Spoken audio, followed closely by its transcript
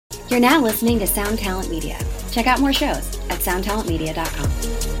You're now listening to Sound Talent Media. Check out more shows at soundtalentmedia.com.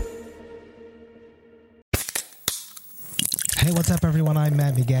 Hey, what's up, everyone? I'm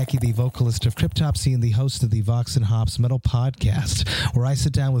Matt McGachy, the vocalist of Cryptopsy and the host of the Vox and Hops Metal Podcast, where I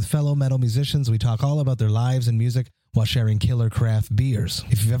sit down with fellow metal musicians. We talk all about their lives and music while sharing killer craft beers.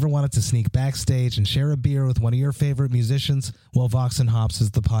 If you've ever wanted to sneak backstage and share a beer with one of your favorite musicians, well, Vox and Hops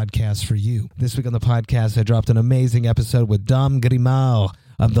is the podcast for you. This week on the podcast, I dropped an amazing episode with Dom Grimal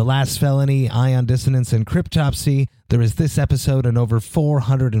of The Last Felony, Ion Dissonance, and Cryptopsy. There is this episode and over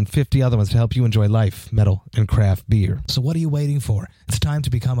 450 other ones to help you enjoy life, metal, and craft beer. So what are you waiting for? It's time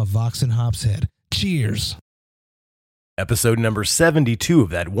to become a Vox and Hops head. Cheers! Episode number 72 of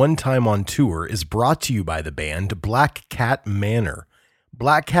That One Time on Tour is brought to you by the band Black Cat Manor.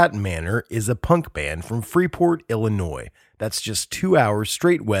 Black Cat Manor is a punk band from Freeport, Illinois. That's just 2 hours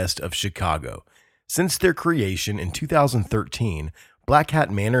straight west of Chicago. Since their creation in 2013, Black Cat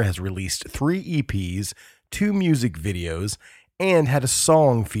Manor has released 3 EPs, 2 music videos, and had a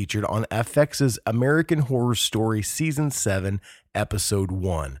song featured on FX's American Horror Story Season 7, Episode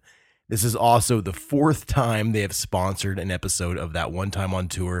 1. This is also the 4th time they have sponsored an episode of That One Time on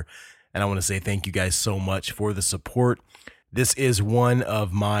Tour, and I want to say thank you guys so much for the support. This is one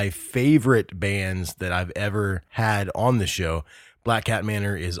of my favorite bands that I've ever had on the show. Black Cat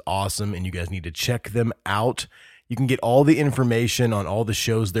Manor is awesome, and you guys need to check them out. You can get all the information on all the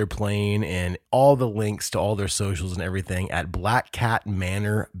shows they're playing and all the links to all their socials and everything at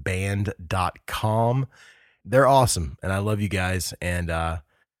blackcatmanorband.com. They're awesome, and I love you guys, and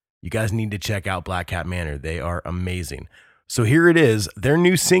you guys need to check out Black Cat Manor. They are amazing. So here it is, their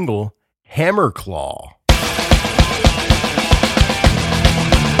new single, Hammerclaw.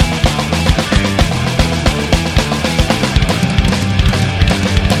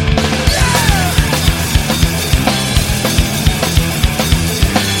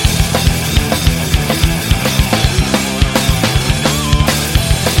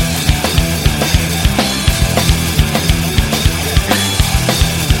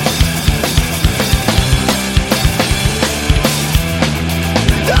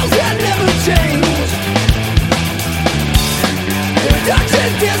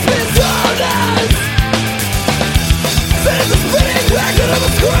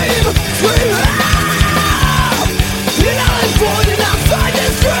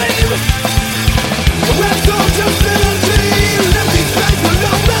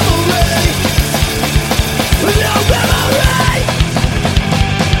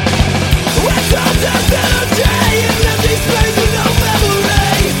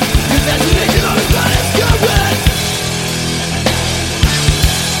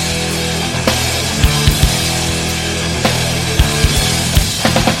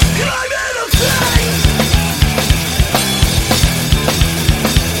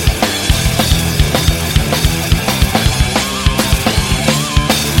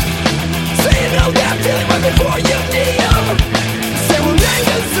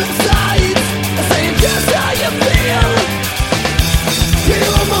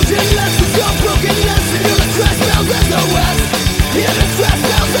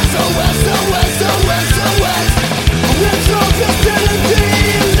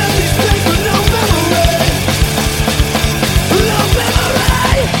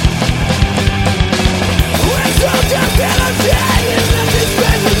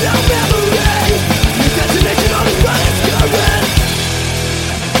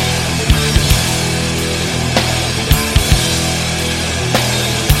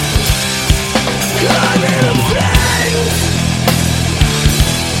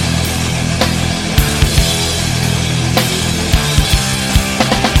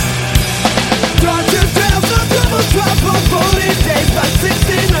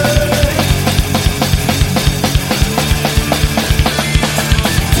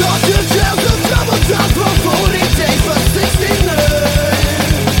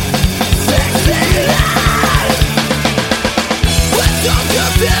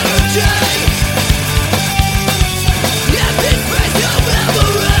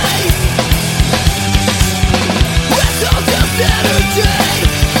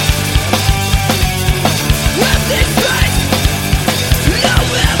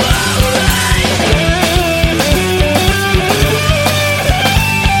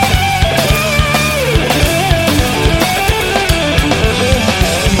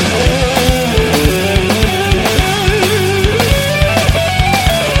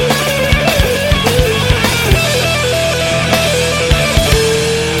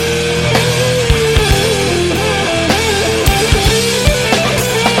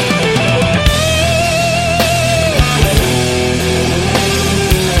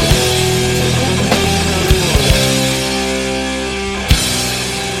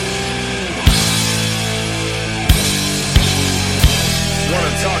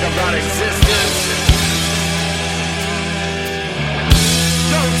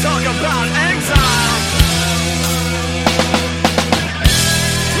 about exile.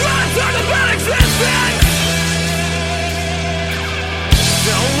 Wanna talk about existence.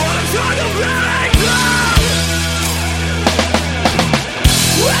 Don't wanna talk about exile.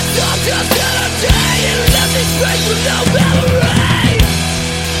 It's all just another day. You left me space with no memory.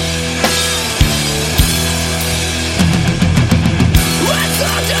 It's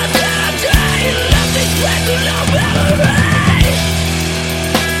all just another day. You left me space with no memory.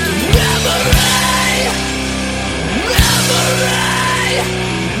 Memory.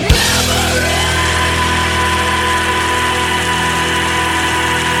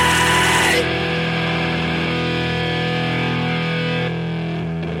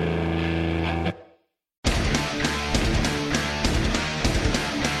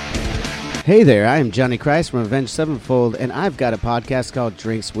 Hey there, I am Johnny Christ from Avenged Sevenfold, and I've got a podcast called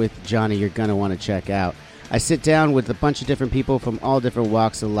Drinks with Johnny you're going to want to check out. I sit down with a bunch of different people from all different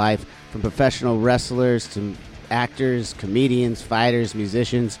walks of life, from professional wrestlers to actors, comedians, fighters,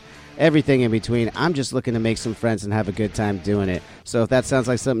 musicians, everything in between. I'm just looking to make some friends and have a good time doing it. So if that sounds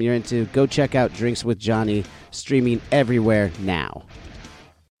like something you're into, go check out Drinks with Johnny, streaming everywhere now.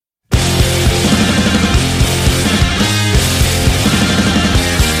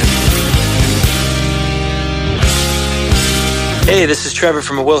 Hey, this is Trevor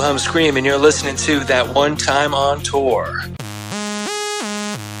from A Wilhelm Scream, and you're listening to That One Time on Tour. Run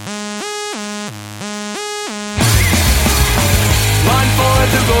for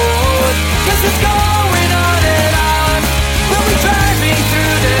the road, 'cause it's going on and on. We'll be driving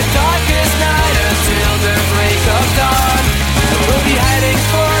through the darkest night until the break of dawn. We'll be heading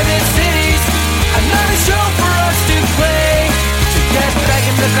for the cities, another show for us to play. To get back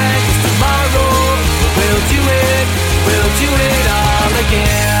in the bank is tomorrow. We'll do it all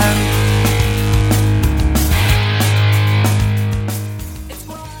again.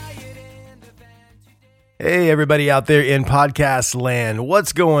 Hey, everybody out there in podcast land,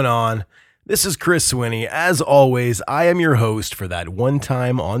 what's going on? This is Chris Swinney. As always, I am your host for That One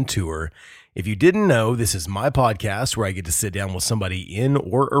Time on Tour. If you didn't know, this is my podcast where I get to sit down with somebody in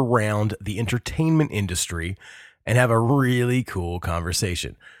or around the entertainment industry and have a really cool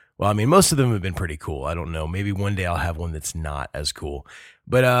conversation. Well, I mean, most of them have been pretty cool. I don't know. Maybe one day I'll have one that's not as cool.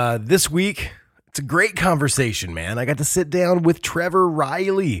 But this week, it's a great conversation, man. I got to sit down with Trevor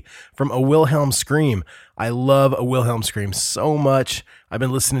Riley from A Wilhelm Scream. I love A Wilhelm Scream so much. I've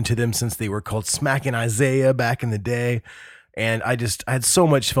been listening to them since they were called Smackin' Isaiah back in the day. And I had so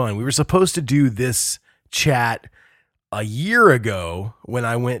much fun. We were supposed to do this chat a year ago when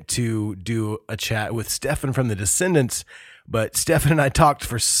I went to do a chat with Stefan from The Descendants. But Stefan and I talked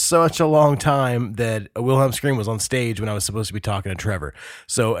for such a long time that A Wilhelm Scream was on stage when I was supposed to be talking to Trevor.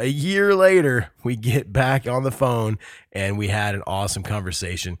 So a year later, we get back on the phone and we had an awesome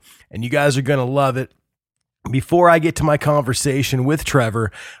conversation. And you guys are going to love it. Before I get to my conversation with Trevor,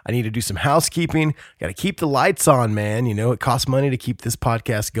 I need to do some housekeeping. Got to keep the lights on, man. You know, it costs money to keep this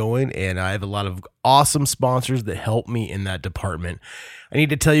podcast going, and I have a lot of awesome sponsors that help me in that department. I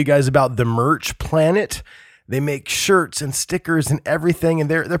need to tell you guys about the Merch Planet. They make shirts and stickers and everything,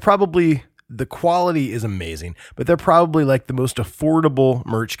 and they're probably, the quality is amazing, but they're probably like the most affordable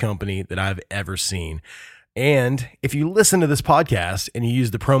merch company that I've ever seen. And if you listen to this podcast and you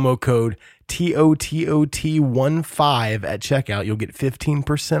use the promo code TOTOT15 at checkout, you'll get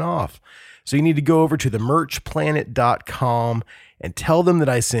 15% off. So you need to go over to themerchplanet.com and tell them that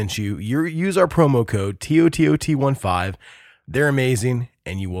I sent you. Use our promo code TOTOT15. They're amazing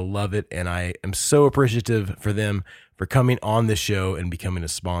and you will love it. And I am so appreciative for them for coming on the show and becoming a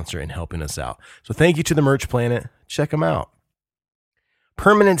sponsor and helping us out. So thank you to the Merch Planet. Check them out.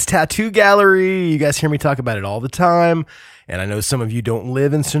 Permanence Tattoo Gallery. You guys hear me talk about it all the time. And I know some of you don't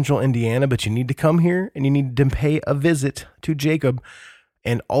live in Central Indiana, but you need to come here and you need to pay a visit to Jacob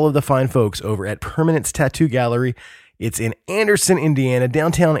and all of the fine folks over at Permanence Tattoo Gallery. It's in Anderson, Indiana,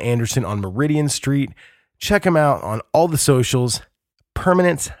 downtown Anderson on Meridian Street. Check them out on all the socials.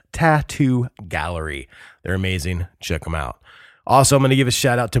 Permanence Tattoo Gallery. They're amazing. Check them out. Also, I'm going to give a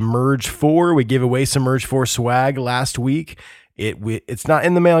shout out to Merge 4. We gave away some Merge 4 swag last week. It's not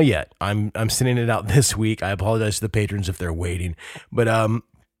in the mail yet. I'm sending it out this week. I apologize to the patrons if they're waiting. But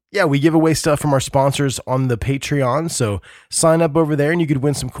yeah, we give away stuff from our sponsors on the Patreon. So sign up over there and you could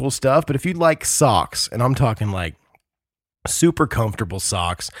win some cool stuff. But if you'd like socks, and I'm talking like super comfortable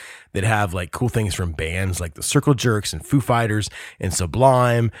socks that have like cool things from bands like the Circle Jerks and Foo Fighters and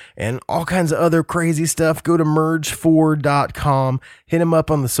Sublime and all kinds of other crazy stuff, go to merge4.com, hit them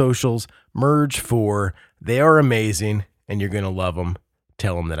up on the socials, Merge4. They are amazing and you're going to love them.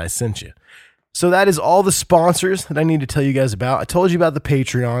 Tell them that I sent you. So that is all the sponsors that I need to tell you guys about. I told you about the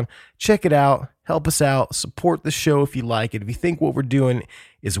Patreon. Check it out. Help us out. Support the show if you like it. If you think what we're doing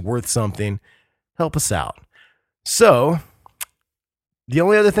is worth something, help us out. So the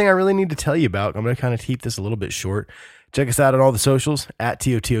only other thing I really need to tell you about, I'm going to kind of keep this a little bit short. Check us out on all the socials at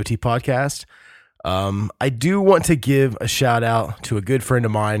TOTOT Podcast. I do want to give a shout out to a good friend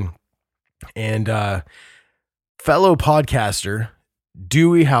of mine and fellow podcaster,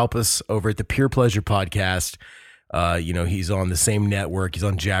 Dewey Halpus over at the Pure Pleasure Podcast. He's on the same network. He's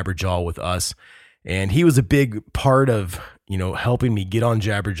on Jabberjaw with us. And he was a big part of, helping me get on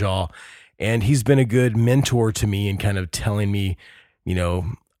Jabberjaw. And he's been a good mentor to me and kind of telling me,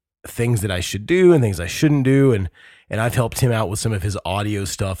 things that I should do and things I shouldn't do. And I've helped him out with some of his audio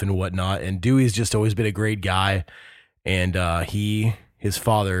stuff and whatnot. And Dewey's just always been a great guy. And his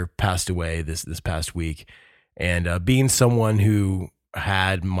father passed away this past week. And being someone who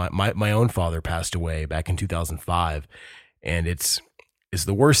had my own father passed away back in 2005, and it's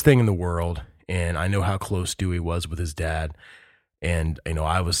the worst thing in the world. And I know how close Dewey was with his dad. And,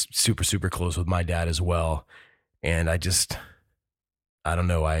 I was super, super close with my dad as well. And I don't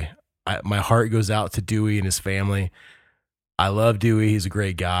know. My heart goes out to Dewey and his family. I love Dewey. He's a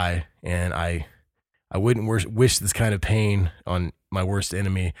great guy. And I wouldn't wish this kind of pain on my worst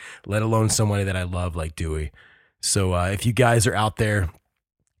enemy, let alone somebody that I love like Dewey. So if you guys are out there,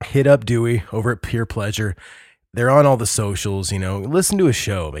 hit up Dewey over at Pure Pleasure. They're on all the socials, listen to his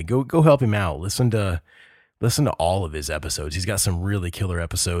show. Go help him out. Listen to all of his episodes. He's got some really killer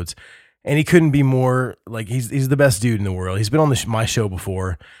episodes, and he couldn't be more like, he's the best dude in the world. He's been on my show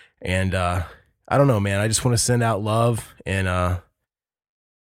before, and I don't know, man. I just want to send out love, and I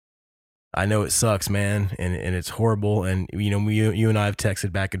know it sucks, man, and it's horrible. And you and I have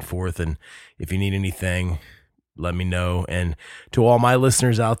texted back and forth, and if you need anything, let me know. And to all my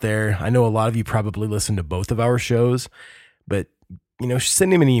listeners out there, I know a lot of you probably listen to both of our shows, but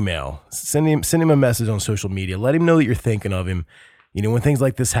send him an email, send him a message on social media. Let him know that you're thinking of him. When things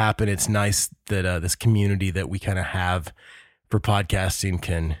like this happen, it's nice that this community that we kind of have for podcasting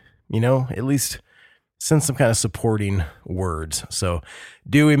can, at least send some kind of supporting words. So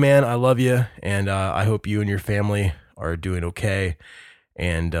Dewey, man, I love you. And I hope you and your family are doing okay.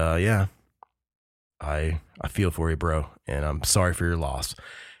 And I feel for you, bro, and I'm sorry for your loss.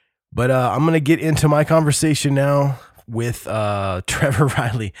 But I'm going to get into my conversation now with Trevor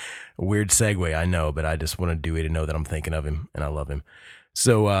Riley. A weird segue, I know, but I just wanted Dewey to know that I'm thinking of him and I love him.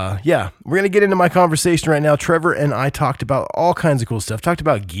 So, we're going to get into my conversation right now. Trevor and I talked about all kinds of cool stuff. Talked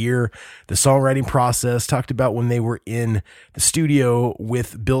about gear, the songwriting process, talked about when they were in the studio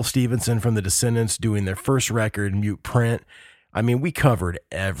with Bill Stevenson from The Descendants doing their first record, Mute Print. I mean, we covered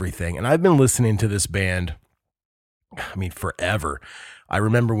everything, and I've been listening to this band, forever. I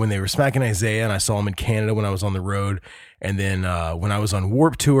remember when they were smacking Isaiah, and I saw them in Canada when I was on the road. And then when I was on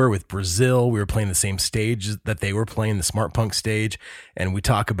Warped Tour with Brazil, we were playing the same stage that they were playing, the Smart Punk stage. And we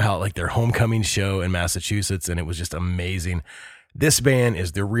talk about like their homecoming show in Massachusetts, and it was just amazing. This band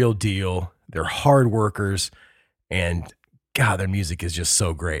is the real deal. They're hard workers, and God, their music is just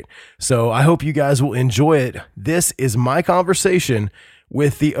so great. So I hope you guys will enjoy it. This is my conversation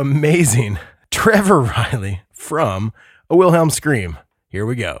with the amazing Trevor Riley from A Wilhelm Scream. Here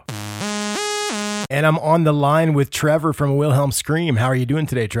we go. And I'm on the line with Trevor from A Wilhelm Scream. How are you doing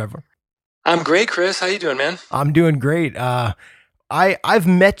today, Trevor? I'm great, Chris. How you doing, man? I'm doing great. I've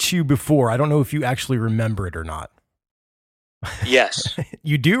met you before. I don't know if you actually remember it or not. Yes.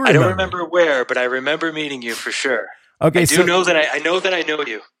 You do remember. I don't remember where, but I remember meeting you for sure. Okay, I know that I know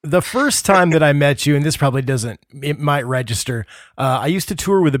you. The first time that I met you, and this probably it might register. I used to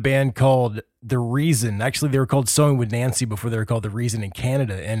tour with a band called The Reason. Actually, they were called Sewing with Nancy before they were called The Reason in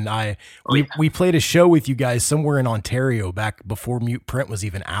Canada. And we played a show with you guys somewhere in Ontario back before Mute Print was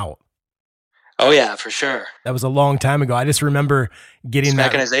even out. Oh yeah, for sure. That was a long time ago. I just remember getting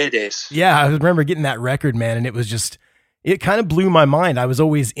back in Isaiah days. Yeah, I remember getting that record, man, and it kind of blew my mind. I was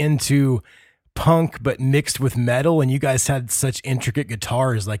always into punk but mixed with metal, and you guys had such intricate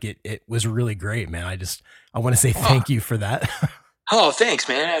guitars. Like it was really great, man. I want to say thank you for that. Oh, thanks,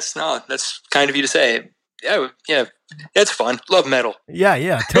 man. That's kind of you to say. Yeah, it's fun. Love metal.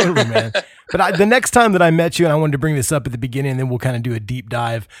 Yeah, totally, man. But the next time that I met you, and I wanted to bring this up at the beginning, and then we'll kind of do a deep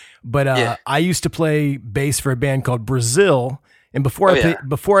dive. But I used to play bass for a band called Brazil. And before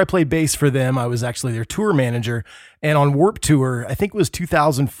I played bass for them, I was actually their tour manager. And on Warped Tour, I think it was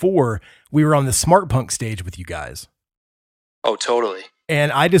 2004, we were on the Smart Punk stage with you guys. Oh, totally.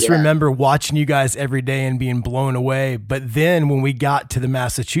 And I just remember watching you guys every day and being blown away. But then when we got to the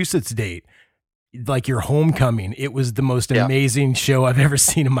Massachusetts date, like your homecoming. It was the most amazing show I've ever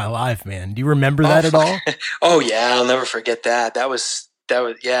seen in my life, man. Do you remember that at all? Oh yeah, I'll never forget that. That was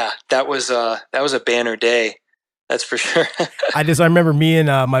a banner day. That's for sure. I remember me and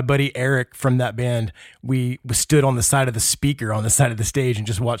my buddy Eric from that band, we stood on the side of the speaker on the side of the stage and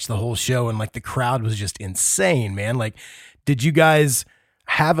just watched the whole show. And like the crowd was just insane, man. Like, did you guys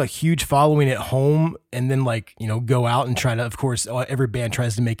have a huge following at home and then like, you know, go out and try to, of course, every band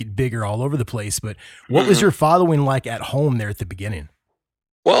tries to make it bigger all over the place, but what was your following like at home there at the beginning?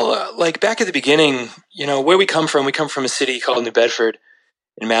 Well, like back at the beginning, you know, where we come from a city called New Bedford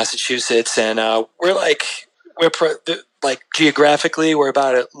in Massachusetts. And we're geographically, we're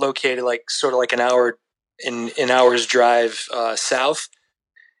about located like sort of like an hour's drive south.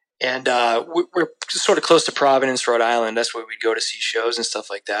 And we're sort of close to Providence, Rhode Island. That's where we'd go to see shows and stuff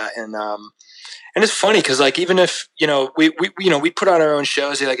like that. And it's funny because like even if we put on our own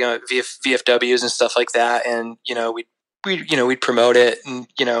shows like VFWs and stuff like that, and we'd promote it and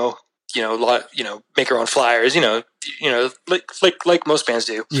make our own flyers, like most bands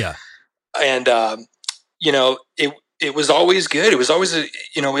do. Yeah. And it was always good. It was always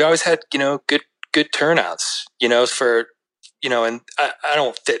we always had good turnouts, for. And I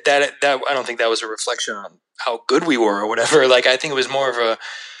don't think that was a reflection on how good we were or whatever. Like, I think it was more of a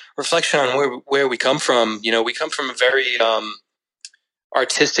reflection on where we come from. We come from a very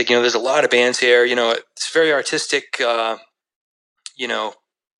artistic. There's a lot of bands here. It's very artistic.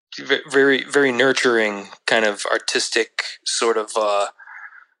 Very very nurturing kind of artistic sort of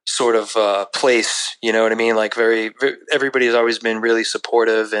place. You know what I mean? Like very everybody has always been really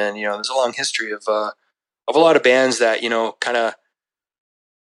supportive, and there's a long history of a lot of bands that, kind of,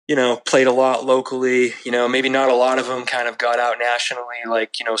 played a lot locally, maybe not a lot of them kind of got out nationally,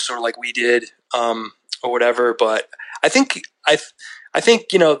 like, sort of like we did, or whatever. But I think,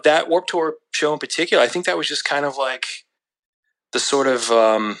 that Warped Tour show in particular, I think that was just kind of like the sort of,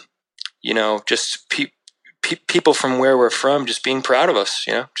 just people from where we're from, just being proud of us,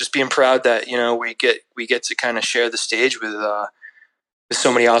 just being proud that, we get to kind of share the stage with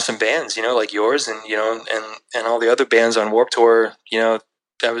so many awesome bands, like yours and, and all the other bands on Warped Tour, that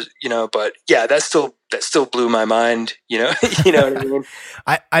was, but yeah, that still blew my mind, you know what I mean?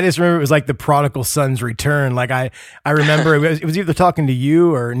 I just remember it was like the prodigal son's return. Like I remember it was either talking to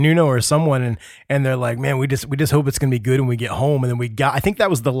you or Nuno or someone and they're like, man, we just hope it's going to be good when we get home. And then I think that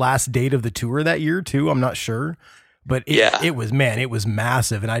was the last date of the tour that year too. I'm not sure. But it was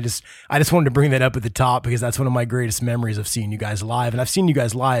massive. And I just wanted to bring that up at the top because that's one of my greatest memories of seeing you guys live. And I've seen you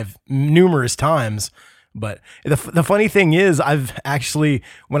guys live numerous times. But the funny thing is, I've actually,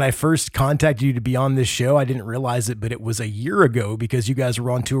 when I first contacted you to be on this show, I didn't realize it, but it was a year ago because you guys were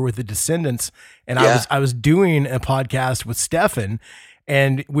on tour with the Descendants. And I was doing a podcast with Stefan,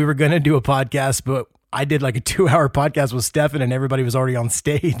 and we were going to do a podcast, but I did like a 2-hour podcast with Stefan and everybody was already on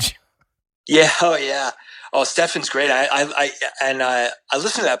stage. Yeah. Oh yeah. Oh, Stefan's great. I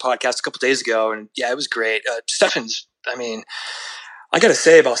listened to that podcast a couple days ago, and yeah, it was great. Stefan's, I mean, I got to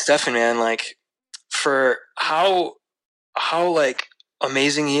say about Stefan, man, like for how like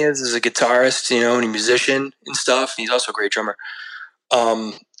amazing he is as a guitarist, and a musician and stuff. And he's also a great drummer.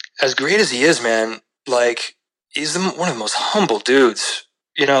 As great as he is, man, like he's one of the most humble dudes.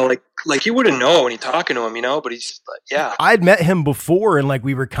 Like you wouldn't know when you're talking to him, but he's just like, yeah. I'd met him before and like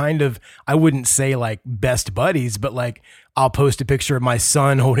we were kind of, I wouldn't say like best buddies, but like I'll post a picture of my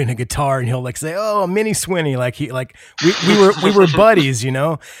son holding a guitar and he'll like say, "Oh, Mini Swinny." Like we were buddies,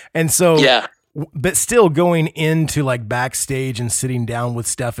 And so, yeah. But still going into like backstage and sitting down with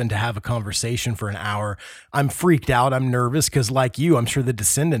Stefan to have a conversation for an hour, I'm freaked out. I'm nervous because like you, I'm sure the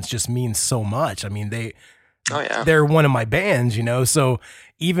Descendants just mean so much. I mean, they're one of my bands, so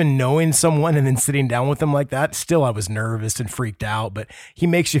even knowing someone and then sitting down with them like that, still I was nervous and freaked out, but he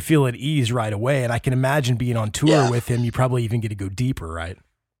makes you feel at ease right away. And I can imagine being on tour with him, you probably even get to go deeper, right?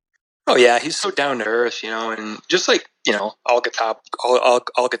 Oh yeah. He's so down to earth, and just like, all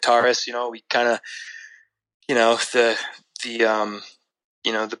guitarists, we kind of,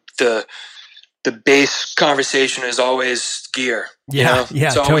 the base conversation is always gear. Yeah, yeah,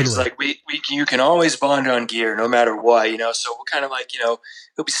 it's always like you can always bond on gear no matter what. So we're kind of like he'll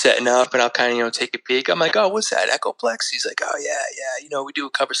be setting up and I'll kind of take a peek. I'm like, oh, what's that, Echoplex? He's like, oh yeah. We do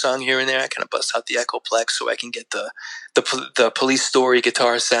a cover song here and there. I kind of bust out the Echoplex so I can get the Police Story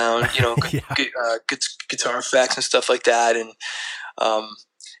guitar sound. Good guitar effects and stuff like that. And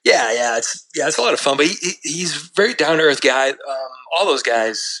it's a lot of fun. But he's a very down to earth guy. All those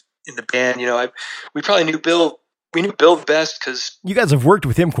guys in the band, we probably knew Bill. We knew Bill the best because you guys have worked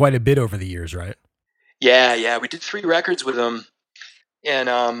with him quite a bit over the years, right? Yeah. We did 3 records with him, and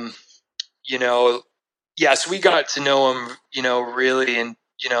yes, we got to know him, really, and,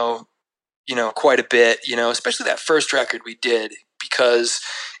 quite a bit, especially that first record we did, because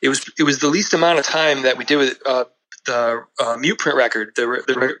it was the least amount of time that we did with the Mute Print record,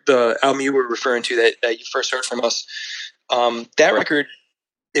 the album you were referring to that you first heard from us. That record,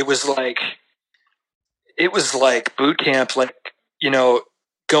 it was like boot camp, like,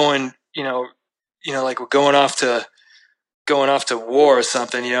 going, like we're going off to war or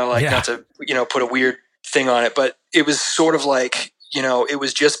something, not to, put a weird thing on it, but it was sort of like, it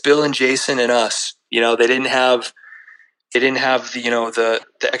was just Bill and Jason and us. They didn't have the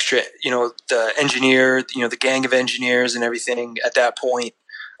extra, the engineer, the gang of engineers and everything at that point.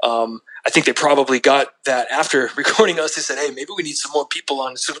 I think they probably got that after recording us. They said, "Hey, maybe we need some more people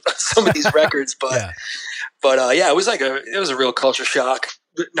on some of these records." But, it was it was a real culture shock.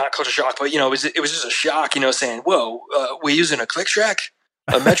 Not culture shock, but it was just a shock. Saying, "Whoa, we're using a click track,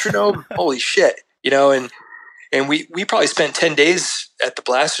 a metronome, holy shit!" And we probably spent 10 days at the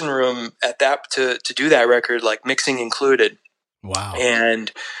blasting room at that to do that record, like mixing included. Wow.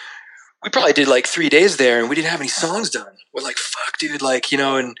 And we probably did like 3 days there, and we didn't have any songs done. We're like, fuck, dude, like, I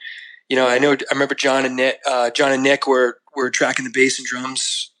remember John and Nick were tracking the bass and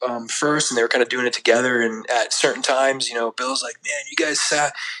drums first, and they were kind of doing it together. And at certain times, Bill's like, "Man, you guys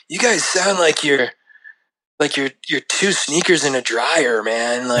sound like you're two sneakers in a dryer,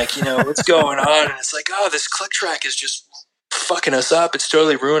 man. Like, what's going on?" And it's like, "Oh, this click track is just fucking us up. It's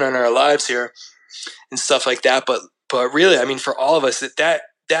totally ruining our lives here," and stuff like that. But really, I mean, for all of us, that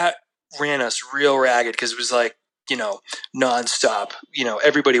ran us real ragged, because it was like, nonstop.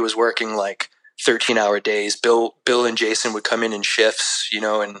 Everybody was working like 13-hour days. Bill and Jason would come in shifts,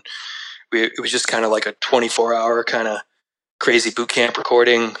 and it was just kind of like a 24-hour kind of crazy boot camp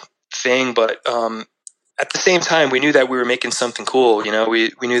recording thing. But at the same time, we knew that we were making something cool. We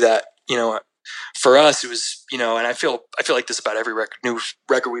knew that, for us, it was, and I feel like this about every new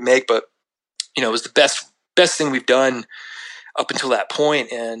record we make, but, it was the best thing we've done up until that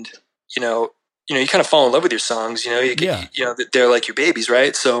point. And, you kind of fall in love with your songs, they're like your babies.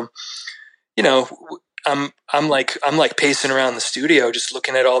 Right. So, I'm like pacing around the studio, just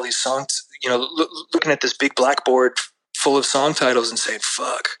looking at all these songs, looking at this big blackboard full of song titles and saying,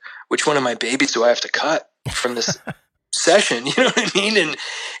 "Fuck, which one of my babies do I have to cut from this session?" You know what I mean?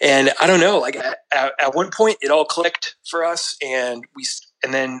 And I don't know, like at one point it all clicked for us, and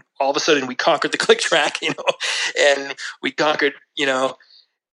then all of a sudden we conquered the click track, and we conquered,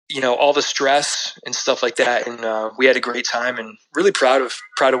 all the stress and stuff like that. And we had a great time, and really proud of,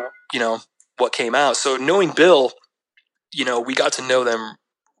 what came out. So knowing Bill, we got to know them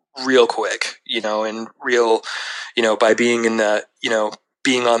real quick, and real, by being in the,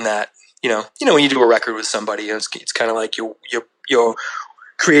 being on that, when you do a record with somebody, it's kind of like you're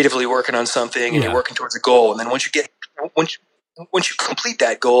creatively working on something, and you're working towards a goal. And then once you complete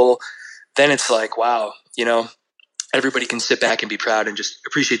that goal, then it's like, wow, everybody can sit back and be proud and just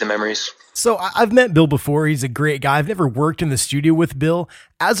appreciate the memories. So I've met Bill before. He's a great guy. I've never worked in the studio with Bill.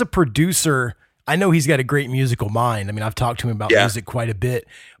 As a producer, I know he's got a great musical mind. I mean, I've talked to him about music quite a bit,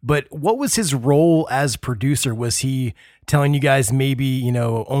 but what was his role as producer? Was he telling you guys maybe,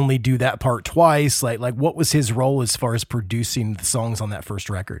 only do that part twice? Like what was his role as far as producing the songs on that first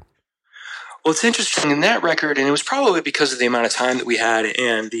record? Well, it's interesting in that record, and it was probably because of the amount of time that we had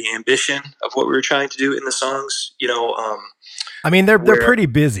and the ambition of what we were trying to do in the songs. I mean, they're pretty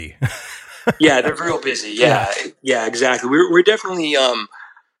busy. Yeah, they're real busy. Yeah, exactly. We're definitely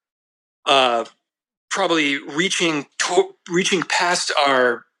probably reaching past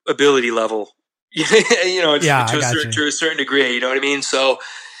our ability level. To a certain degree. You know what I mean? So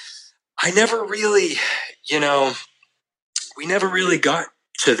I never really, we never really got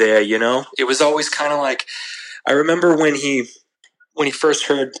to there. It was always kind of like, I remember when he first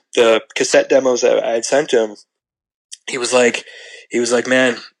heard the cassette demos that I had sent to him, he was like,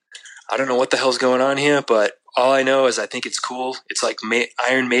 "Man, I don't know what the hell's going on here, but all I know is I think it's cool. It's like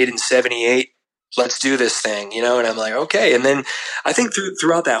Iron Maiden 78. Let's do this thing," And I'm like, okay. And then I think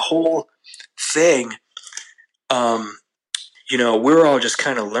throughout that whole thing, we were all just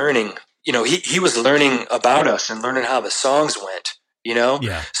kind of learning. He was learning about us and learning how the songs went.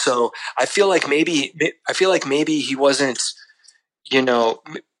 Yeah. So I feel like maybe he wasn't,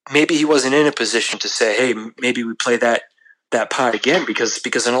 maybe he wasn't in a position to say, "Hey, maybe we play that part again," because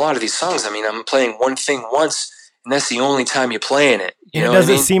in a lot of these songs, I mean, I'm playing one thing once, and that's the only time you're playing it. It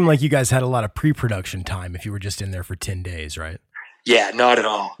doesn't seem like you guys had a lot of pre-production time if you were just in there for 10 days, right? Yeah, not at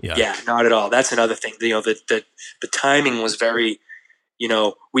all. Yeah, not at all. That's another thing. The timing was very,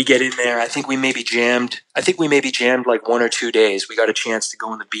 we get in there. I think we maybe jammed like 1 or 2 days. We got a chance to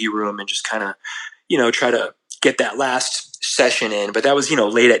go in the B room and just kind of, try to get that last session in. But that was,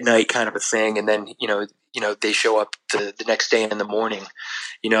 late at night kind of a thing. And then, they show up the next day in the morning,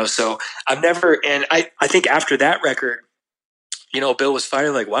 so I've never, and I think after that record, Bill was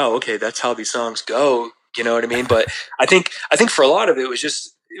finally like, wow, okay, that's how these songs go. You know what I mean? But I think for a lot of it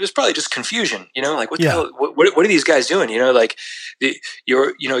was probably just confusion, like what the hell, what are these guys doing? Like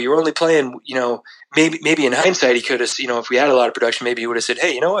you're only playing, maybe in hindsight, he could have, if we had a lot of production, maybe he would have said,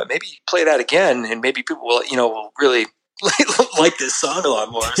 hey, you know what, maybe play that again. And maybe people will, will really like this song a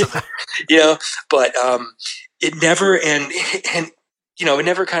lot more or something, but, it never, and, it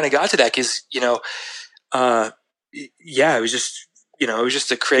never kind of got to that. Cause, it was just, it was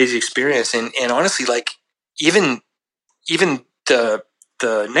just a crazy experience. And honestly, like even the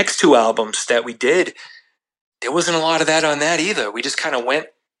next 2 albums that we did, there wasn't a lot of that on that either. We just kind of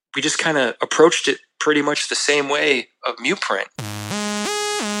approached it pretty much the same way of Muteprint.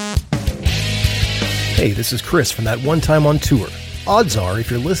 Hey, this is Chris from That One Time on Tour. Odds are, if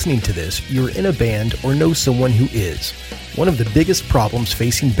you're listening to this, you're in a band or know someone who is. One of the biggest problems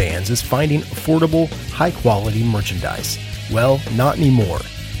facing bands is finding affordable, high-quality merchandise. Well, not anymore.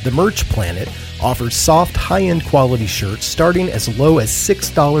 The Merch Planet offers soft, high-end quality shirts starting as low as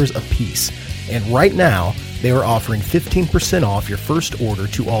 $6 a piece. And right now, they are offering 15% off your first order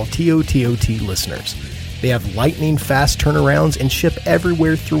to all TOTOT listeners. They have lightning fast turnarounds and ship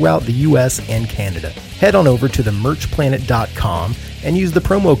everywhere throughout the US and Canada. Head on over to themerchplanet.com and use the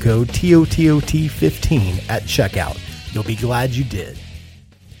promo code TOTOT15 at checkout. You'll be glad you did.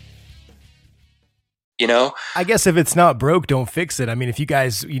 I guess if it's not broke, don't fix it. I mean, if you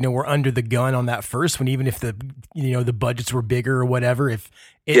guys, were under the gun on that first one, even if the budgets were bigger or whatever, if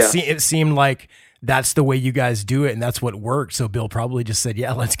it seemed like that's the way you guys do it and that's what worked. So Bill probably just said,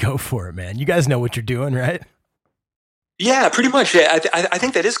 yeah, let's go for it, man. You guys know what you're doing, right? Yeah, pretty much. Yeah. I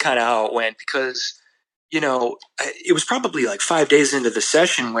think that is kind of how it went because, it was probably like 5 days into the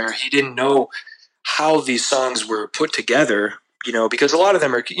session where he didn't know how these songs were put together, because a lot of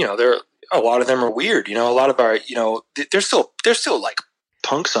them are, a lot of them are weird. A lot of our, they're still like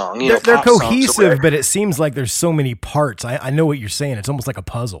punk song. They're cohesive, but it seems like there's so many parts. I know what you're saying. It's almost like a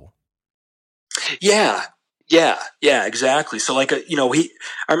puzzle. Yeah, exactly. So like, I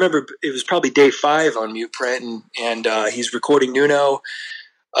remember it was probably day 5 on Muteprint and he's recording Nuno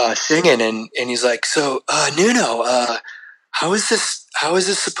singing and he's like, so Nuno, how is this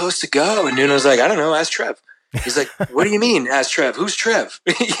supposed to go? And Nuno's like, I don't know, ask Trev. He's like, what do you mean, ask Trev? Who's Trev?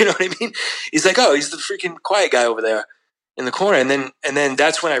 You know what I mean? He's like, oh, he's the freaking quiet guy over there in the corner. And then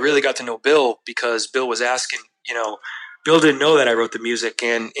that's when I really got to know Bill because Bill was asking, Bill didn't know that I wrote the music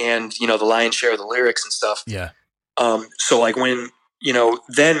and the lion's share of the lyrics and stuff. Yeah. So like when,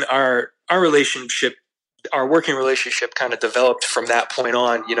 then our relationship, our working relationship kind of developed from that point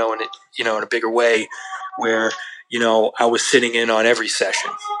on, in a bigger way where, I was sitting in on every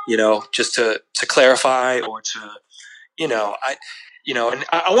session, just to clarify or to, and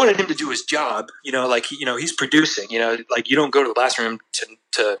I wanted him to do his job, like, he's producing, like you don't go to the blast room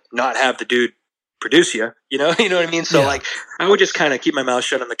to not have the dude produce you, you know what I mean? So like, I would just kind of keep my mouth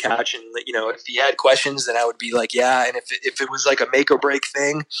shut on the couch and, if he had questions, then I would be like, yeah. And if it was like a make or break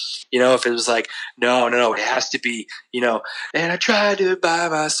thing, if it was like, no, it has to be, and I tried to buy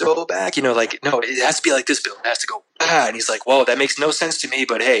my soul back, like, no, it has to be like this, Bill. It has to go, and he's like, whoa, that makes no sense to me.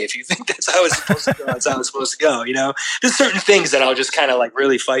 But hey, if you think that's how it's supposed to go, that's how it's supposed to go. There's certain things that I'll just kind of like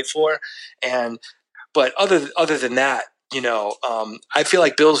really fight for. But other than that, I feel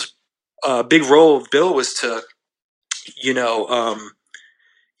like Bill's big role of Bill was to,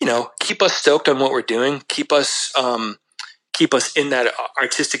 keep us stoked on what we're doing, keep us in that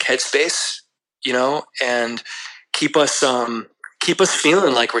artistic headspace, and keep us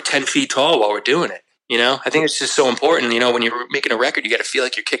feeling like we're 10 feet tall while we're doing it. I think it's just so important. When you're making a record, you got to feel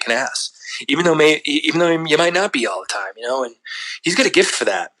like you're kicking ass, even though you might not be all the time. And he's got a gift for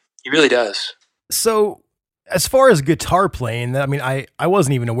that. He really does. So, as far as guitar playing, I mean, I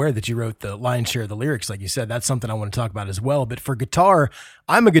wasn't even aware that you wrote the lion's share of the lyrics. Like you said, that's something I want to talk about as well. But for guitar,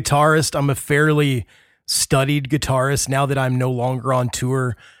 I'm a guitarist. I'm a fairly studied guitarist. Now that I'm no longer on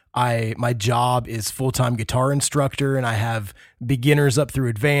tour, my job is full-time guitar instructor, and I have beginners up through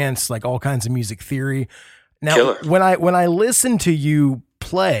advanced, like all kinds of music theory. Now, Killer. when I listen to you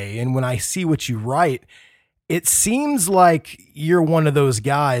play and when I see what you write, it seems like you're one of those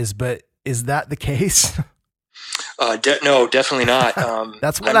guys, but is that the case? No, definitely not.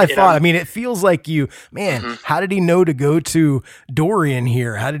 That's what I thought. I mean, it feels like how did he know to go to Dorian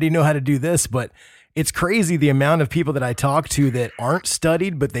here? How did he know how to do this? But it's crazy the amount of people that I talk to that aren't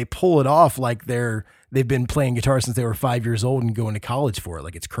studied, but they pull it off like they've been playing guitar since they were 5 years old and going to college for it.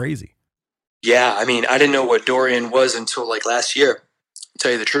 Like, it's crazy. Yeah, I mean, I didn't know what Dorian was until like last year, to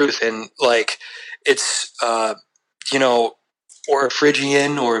tell you the truth. And like, it's or a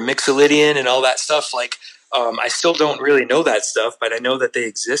Phrygian or a Mixolydian and all that stuff. Like, I still don't really know that stuff, but I know that they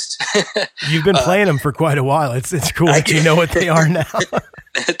exist. You've been playing them for quite a while. It's cool that you know what they are now.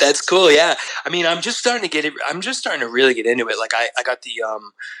 That's cool. Yeah. I mean, I'm just starting to really get into it. Like I got the,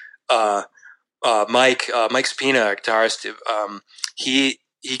 Mike Spina, our guitarist.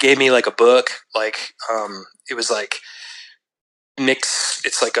 He gave me like a book, like, it was like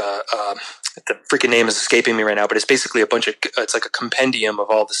it's like the freaking name is escaping me right now, but it's basically it's like a compendium of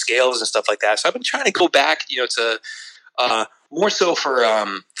all the scales and stuff like that. So I've been trying to go back, to, more so for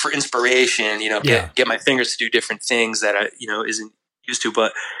inspiration, get my fingers to do different things that I, isn't used to.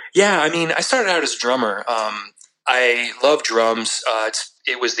 But yeah, I mean, I started out as a drummer. I love drums.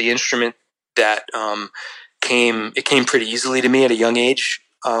 It was the instrument that, came pretty easily to me at a young age.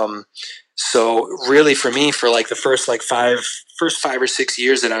 So really for me, for like the first 5 or 6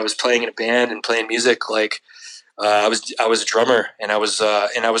 years that I was playing in a band and playing music, like, I was a drummer, and I was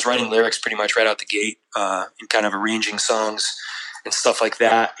writing lyrics pretty much right out the gate, and kind of arranging songs and stuff like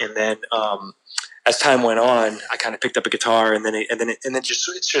that. And then, as time went on, I kind of picked up a guitar, and then it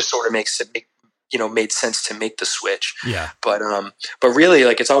just sort of made sense to make the switch. Yeah. But really,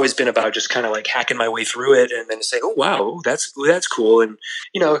 like, it's always been about just kind of like hacking my way through it, and then say, oh wow, that's cool, and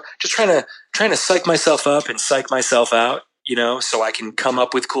just trying to psych myself up and psych myself out, so I can come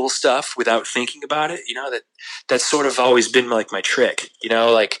up with cool stuff without thinking about it. That's sort of always been like my trick.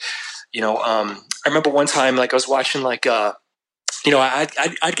 I remember one time, like, I was watching like I'd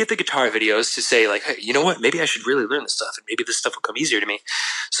get the guitar videos to say like, hey, you know what? Maybe I should really learn this stuff, and maybe this stuff will come easier to me.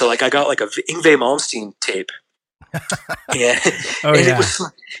 So like, I got like a Yngwie Malmsteen tape. Yeah. Oh, and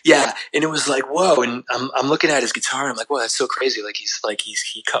yeah. And it was like, whoa. And I'm looking at his guitar. I'm like, whoa, that's so crazy. Like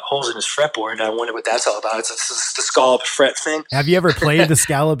he cut holes in his fretboard, and I wonder what that's all about. It's the scallop fret thing. Have you ever played the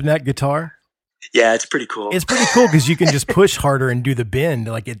scallop neck guitar? Yeah, it's pretty cool. It's pretty cool because you can just push harder and do the bend.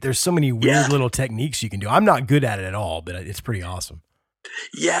 Like, there's so many weird little techniques you can do. I'm not good at it at all, but it's pretty awesome.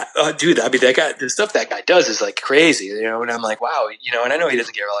 Yeah, dude. I mean, the stuff that guy does is like crazy, And I'm like, wow, and I know he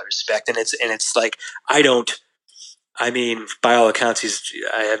doesn't get a lot of respect, and it's like, I mean, by all accounts,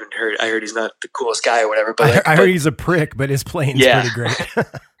 I heard he's not the coolest guy or whatever. But I heard he's a prick, but his playing's pretty great.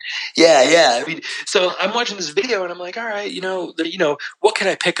 Yeah. I mean, so I'm watching this video, and I'm like, all right, what can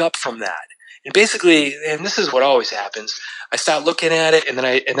I pick up from that? And basically, and this is what always happens. I start looking at it, and then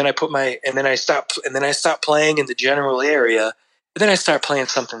I stop playing in the general area, and then I start playing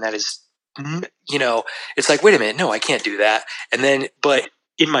something that is, it's like, wait a minute, no, I can't do that. And then, but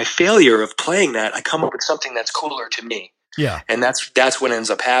in my failure of playing that, I come up with something that's cooler to me. Yeah. And that's what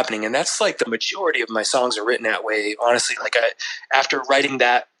ends up happening. And that's like the majority of my songs are written that way. Honestly, like after writing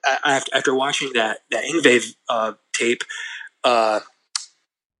that, after watching that Yngwie tape,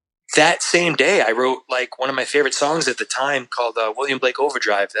 that same day I wrote like one of my favorite songs at the time called William Blake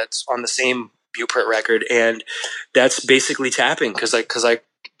Overdrive. That's on the same Blueprint record. And that's basically tapping. Cause I,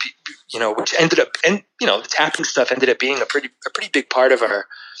 which ended up, and the tapping stuff ended up being a pretty big part of our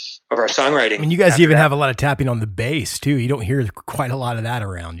songwriting. I mean, you guys even have a lot of tapping on the bass too. You don't hear quite a lot of that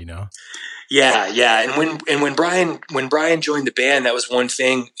around, Yeah. And when Brian joined the band, that was one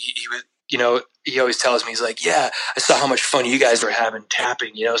thing he was, he always tells me, he's like, yeah, I saw how much fun you guys were having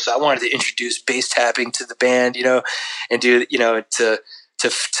tapping, so I wanted to introduce bass tapping to the band, and do, to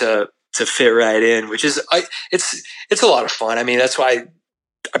fit right in, which is, it's a lot of fun. I mean, that's why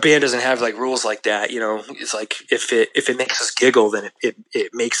a band doesn't have like rules like that. It's like, if it makes us giggle, then it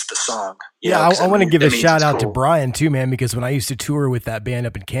makes the song. I want to give a shout out to Brian too, man, because when I used to tour with that band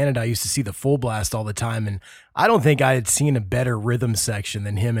up in Canada, I used to see the Full Blast all the time. And I don't think I had seen a better rhythm section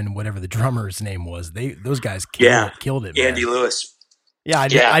than him and whatever the drummer's name was. Those guys killed it, man. Andy Lewis. Yeah,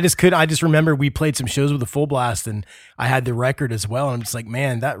 I just remember we played some shows with the Full Blast, and I had the record as well. And I'm just like,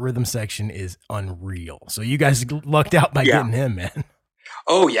 man, that rhythm section is unreal. So you guys lucked out by getting him, man.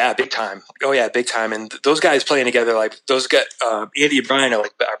 Oh yeah, big time. And those guys playing together, like those guys, Andy and Brian are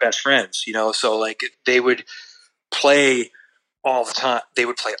like our best friends, So like they would play all the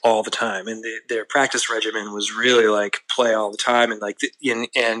time. And their practice regimen was really like play all the time. And like,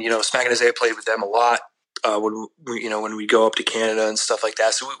 Smack and Isaiah played with them a lot when we go up to Canada and stuff like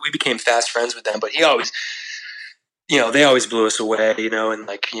that. So we became fast friends with them. But he always, you know, they always blew us away, you know, and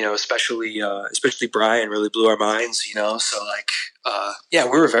like, you know, especially Brian really blew our minds, you know. So like, yeah,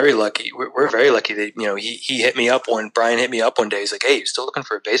 we were very lucky. We're very lucky that, you know, Brian hit me up one day. He's like, "Hey, you still looking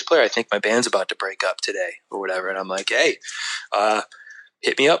for a bass player? I think my band's about to break up today or whatever." And I'm like, "Hey,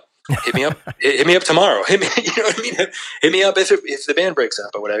 hit me up. Hit me up tomorrow. Hit me, you know what I mean? Hit me up if the band breaks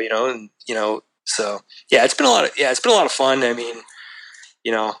up or whatever, you know." And, you know, so yeah, it's been a lot of fun. I mean,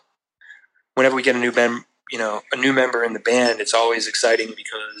 you know, whenever we get a new member in the band, it's always exciting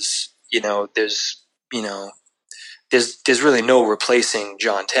because, you know, there's really no replacing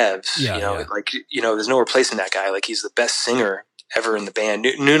John Teves. Yeah, you know, yeah. like, you know, there's no replacing that guy. Like, he's the best singer ever in the band.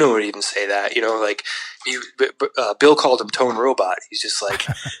 Nuno would even say that, you know, like Bill called him Tone Robot. He's just like,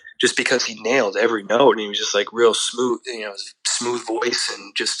 just because he nailed every note, and he was just like real smooth, you know, smooth voice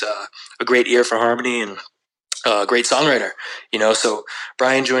and just a great ear for harmony and a great songwriter, you know. So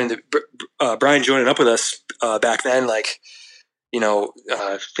Brian joined up with us back then, like, you know,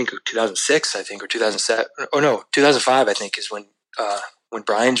 I think 2006, I think, or 2007. Oh no, 2005, I think, is when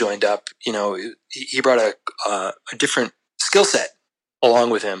Brian joined up. You know, he brought a different skill set along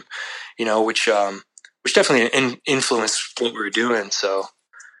with him, you know, which definitely influenced what we were doing. So,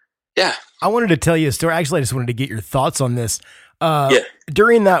 yeah. I wanted to tell you a story. Actually, I just wanted to get your thoughts on this.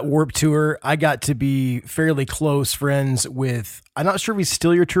 During that Warped Tour, I got to be fairly close friends with, I'm not sure if he's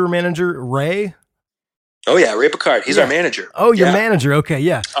still your tour manager, Ray. Oh yeah, Ray Picard. He's our manager. Oh, your manager. Okay,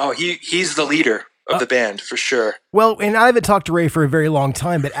 yeah. Oh, he's the leader of the band for sure. Well, and I haven't talked to Ray for a very long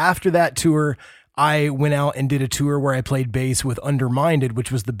time, but after that tour, I went out and did a tour where I played bass with Underminded,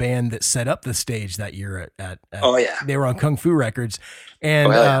 which was the band that set up the stage that year at oh yeah. They were on Kung Fu Records.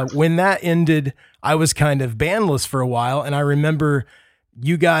 And when that ended, I was kind of bandless for a while. And I remember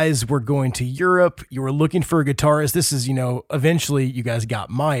you guys were going to Europe. You were looking for a guitarist. This is, you know, eventually you guys got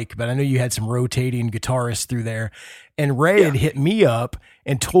Mike, but I know you had some rotating guitarists through there. And Ray had hit me up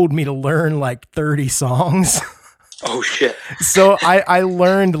and told me to learn like 30 songs. Oh shit. So I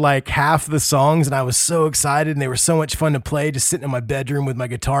learned like half the songs, and I was so excited, and they were so much fun to play, just sitting in my bedroom with my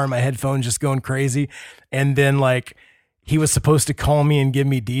guitar and my headphones just going crazy. And then like he was supposed to call me and give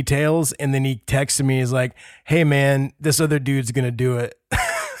me details, and then he texted me, he's like, "Hey man, this other dude's gonna do it."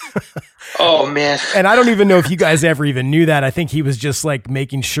 Oh man. And I don't even know if you guys ever even knew that. I think he was just like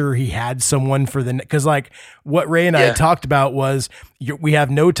making sure he had someone for because like what Ray and I had talked about was we have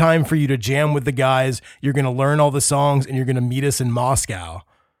no time for you to jam with the guys. You're going to learn all the songs, and you're going to meet us in Moscow.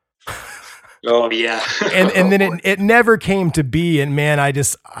 Oh yeah. and then it never came to be. And man,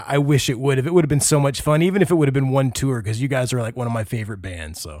 I wish it would. If it would have been so much fun, even if it would have been one tour, because you guys are like one of my favorite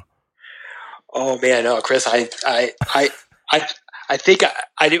bands. So. Oh man, no, Chris, I think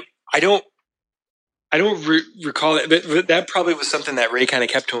I don't recall it, but that probably was something that Ray kind of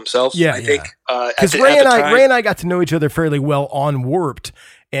kept to himself. Yeah, I think because Ray and I got to know each other fairly well on Warped,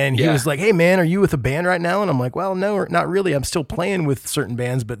 and he was like, "Hey man, are you with a band right now?" And I'm like, "Well, no, not really. I'm still playing with certain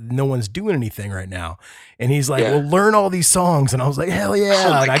bands, but no one's doing anything right now." And he's like, "Well, learn all these songs," and I was like, "Hell yeah!"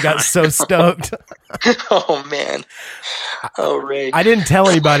 Oh and I got so stoked. Oh man, oh Ray. I didn't tell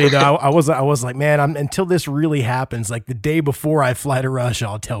anybody though. I was like, man, until this really happens, like the day before I fly to Russia,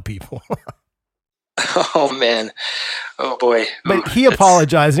 I'll tell people. Oh man, oh boy. But he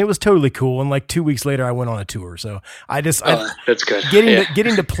apologized, and it was totally cool. And like 2 weeks later, I went on a tour. So that's good.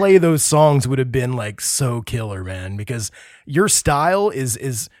 Getting to play those songs would have been like so killer, man. Because your style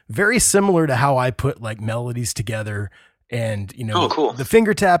is very similar to how I put like melodies together, and you know, cool. The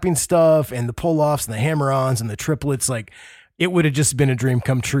finger tapping stuff, and the pull offs, and the hammer-ons, and the triplets. Like it would have just been a dream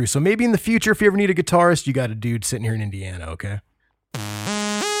come true. So maybe in the future, if you ever need a guitarist, you got a dude sitting here in Indiana. Okay.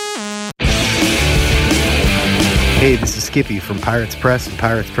 Hey, this is Skippy from Pirates Press and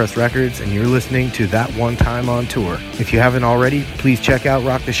Pirates Press Records, and you're listening to That One Time on Tour. If you haven't already, please check out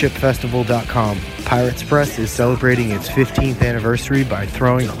rocktheshipfestival.com. Pirates Press is celebrating its 15th anniversary by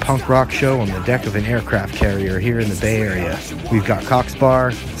throwing a punk rock show on the deck of an aircraft carrier here in the Bay Area. We've got Cox Bar,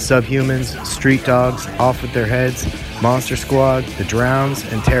 Subhumans, Street Dogs, Off With Their Heads, Monster Squad, The Drowns,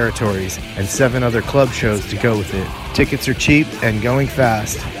 and Territories, and 7 other club shows to go with it. Tickets are cheap and going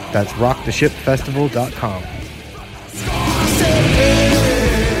fast. That's rocktheshipfestival.com.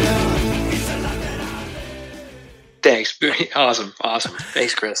 Thanks. Awesome.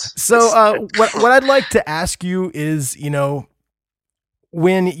 Thanks, Chris. So what I'd like to ask you is, you know,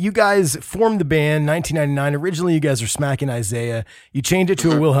 when you guys formed the band 1999, originally you guys were Smacking Isaiah. You changed it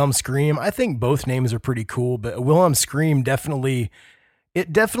to a Wilhelm Scream. I think both names are pretty cool, but a Wilhelm Scream definitely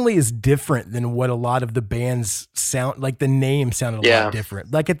is different than what a lot of the bands sound like. The name sounded a lot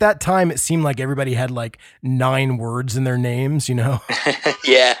different. Like at that time, it seemed like everybody had like 9 words in their names, you know?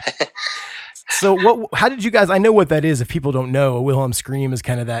 Yeah. So how did you guys, I know what that is. If people don't know, a Wilhelm scream is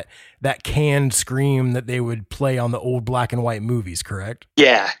kind of that canned scream that they would play on the old black and white movies, correct?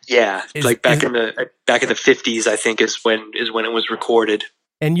 Yeah. Like back in the 50s, I think is when it was recorded.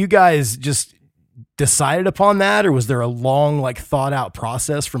 And you guys just decided upon that, or was there a long, like, thought out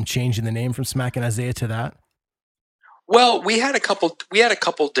process from changing the name from Smackin' Isaiah to that? Well, we had a couple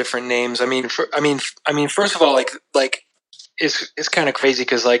different names. I mean, first of all, like it's kind of crazy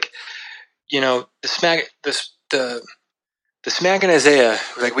because, like, you know, the Smackin' Isaiah,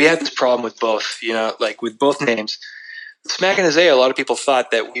 like, we had this problem with both, you know, like with both names. Smackin' Isaiah, a lot of people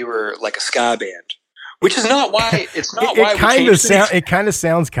thought that we were like a ska band, which is not why. It's not why it kind of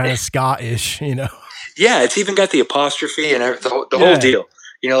sounds kind of ska-ish, you know. Yeah, it's even got the apostrophe and the whole deal.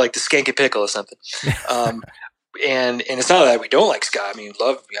 You know, like the Skanky Pickle or something. And it's not that we don't like ska. I mean,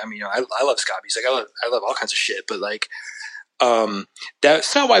 you know, I love ska music. I love all kinds of shit. But, like,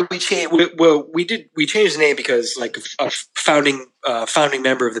 that's not why we changed. We changed the name because, like, a founding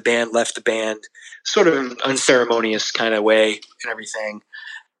member of the band left the band, sort of in an unceremonious kind of way and everything.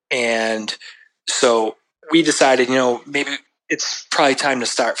 And so we decided, you know, maybe it's probably time to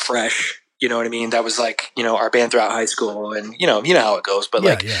start fresh. You know what I mean? That was, like, you know, our band throughout high school, and you know how it goes. But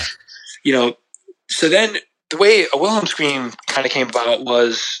you know, so then the way a Wilhelm scream kind of came about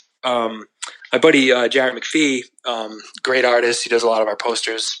was my buddy Jared McPhee, great artist. He does a lot of our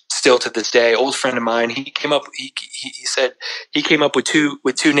posters still to this day. Old friend of mine. He came up. He said he came up with two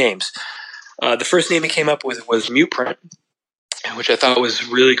names. The first name he came up with was Mute Print, which I thought was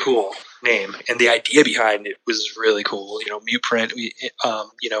a really cool name, and the idea behind it was really cool. You know, Mute Print. You know,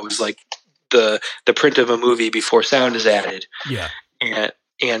 it was like the print of a movie before sound is added. Yeah. And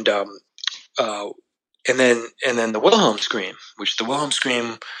then the Wilhelm scream, which the Wilhelm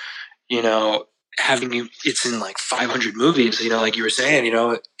scream, you know, it's in like 500 movies, you know, like you were saying, you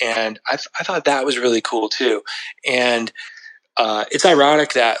know, and I thought that was really cool too. And it's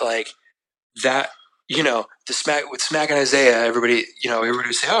ironic that, like, that, you know, with Smackin' Isaiah, everybody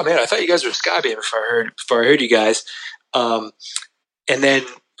would say, "Oh man, I thought you guys were a ska band before I heard you guys." And then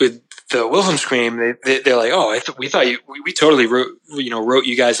with the Wilhelm scream, they're like, "Oh, we thought we totally wrote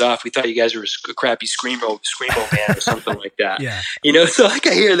you guys off. We thought you guys were a crappy screamo band or something like that." Yeah. You know, so, like,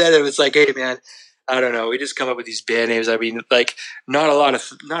 I hear that and it's like, "Hey man, I don't know. We just come up with these band names." I mean, like, not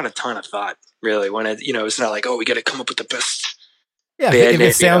a ton of thought really. When it's not like, "Oh, we got to come up with the best." Yeah, if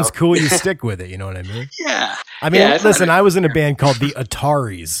it sounds cool, you stick with it. You know what I mean? Yeah. I mean, listen, I was in a band called the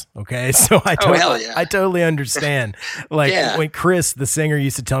Ataris. Okay, so I totally understand. Like, when Chris, the singer,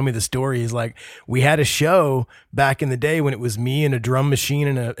 used to tell me the story, he's like, we had a show back in the day when it was me and a drum machine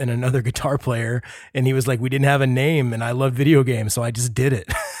and another guitar player, and he was like, we didn't have a name, and I loved video games, so I just did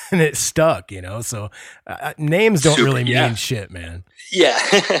it, and it stuck. You know, so names don't really mean shit, man. Yeah,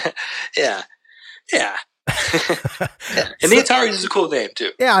 yeah. And the Ataris is a cool name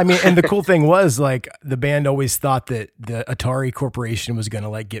too. Yeah, I mean, and the cool thing was, like, the band always thought that the Atari Corporation was going to,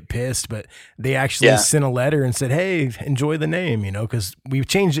 like, get pissed, but they actually sent a letter and said, "Hey, enjoy the name," you know, because we've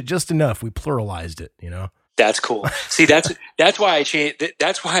changed it just enough. We pluralized it, you know. That's cool. See, that's why I changed.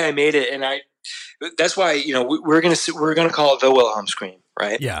 That's why I made it, and that's why, you know, we're gonna call it the Wilhelm scream,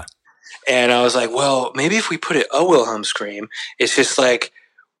 right? Yeah. And I was like, well, maybe if we put it a Wilhelm scream, it's just like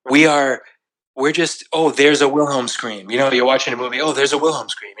we're just, oh, there's a Wilhelm scream. You know, you're watching a movie, oh, there's a Wilhelm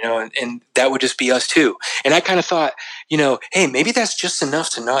scream, you know, and that would just be us too. And I kind of thought, you know, hey, maybe that's just enough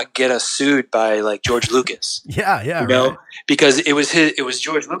to not get us sued by, like, George Lucas. Yeah, you know, because it was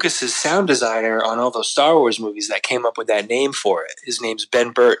George Lucas's sound designer on all those Star Wars movies that came up with that name for it. His name's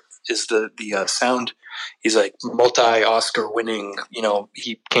Ben Burt, is the sound. He's like multi-Oscar winning, you know,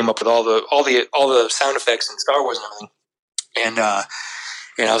 he came up with all the sound effects in Star Wars and everything.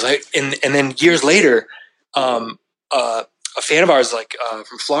 And I was like, and then years later, a fan of ours, like,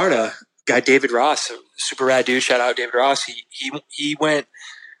 from Florida, guy David Ross, a super rad dude. Shout out David Ross. He went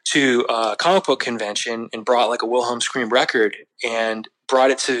to a comic book convention and brought, like, a Wilhelm scream record and brought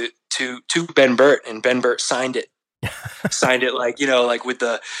it to Ben Burt, and Ben Burt signed it. Like, you know, like with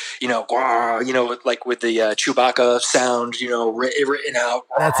the, you know, like with the Chewbacca sound, you know, written out.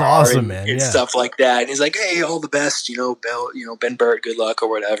 That's awesome, man. And stuff like that. And he's like, "Hey, all the best, you know, Ben Burt, good luck," or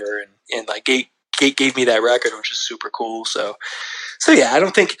whatever. And like gave me that record, which is super cool. So yeah, I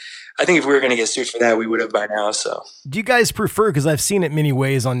think if we were going to get sued for that, we would have by now. So, do you guys prefer, because I've seen it many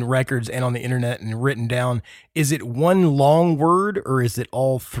ways on records and on the internet and written down, is it one long word or is it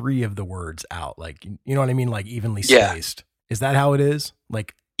all three of the words out? Like, you know what I mean? Like, evenly spaced. Is that how it is?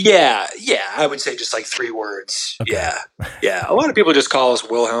 Like, yeah, I would say just like 3 words. Okay. Yeah. A lot of people just call us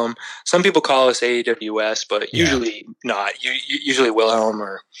Wilhelm. Some people call us AWS, but usually not. Usually Wilhelm,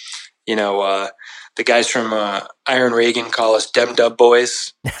 or, The guys from Iron Reagan call us Dem Dub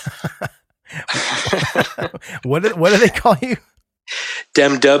Boys. What do they call you?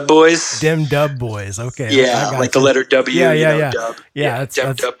 Dem Dub Boys. Dem Dub Boys. Okay. Yeah, like the letter W. Yeah. Dub. Yeah,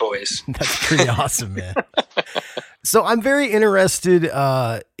 Dem Dub Boys. That's pretty awesome, man. So I'm very interested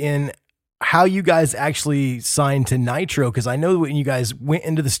in how you guys actually signed to Nitro, because I know when you guys went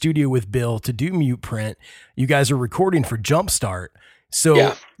into the studio with Bill to do Mute Print, you guys are recording for Jumpstart. So,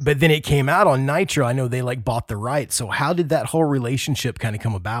 yeah. But then it came out on Nitro. I know they like bought the rights. So how did that whole relationship kind of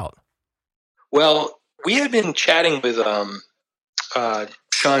come about? Well, we had been chatting with Sean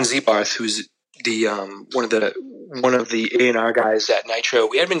Zebarth, who's the one of the A&R guys at Nitro.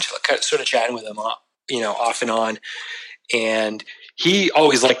 We had been sort of chatting with him, off and on, and he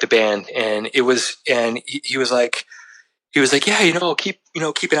always liked the band, and he was like, yeah, keep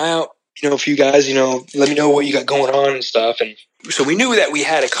an eye out, for you guys, let me know what you got going on and stuff. And so we knew that we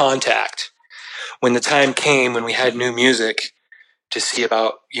had a contact when the time came when we had new music to see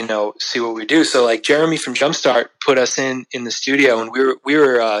about, see what we do. So like Jeremy from Jumpstart put us in the studio, and we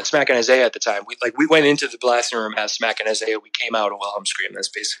were Smack and Isaiah at the time. We went into the blasting room as Smack and Isaiah. We came out of Wilhelm Scream. That's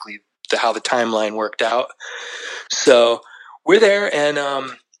basically how the timeline worked out. So we're there, and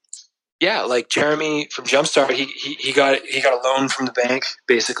like Jeremy from Jumpstart, he got a loan from the bank,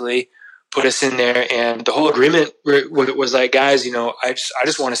 basically put us in there, and the whole agreement was like, guys, I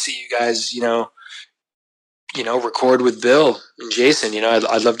just want to see you guys, record with Bill and Jason.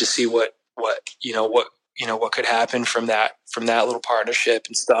 I'd love to see what could happen from that little partnership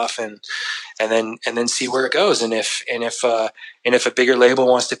and stuff, and then see where it goes. And if a bigger label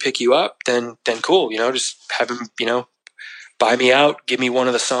wants to pick you up, then cool. Just have them, buy me out, give me one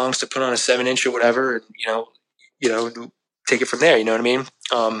of the songs to put on a 7-inch or whatever, and take it from there. You know what I mean?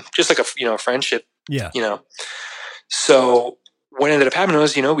 Just like a friendship. Yeah. So what ended up happening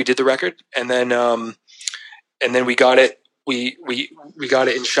was, we did the record, and then we got it. We got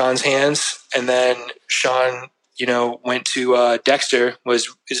it in Sean's hands, and then Sean, went to Dexter. His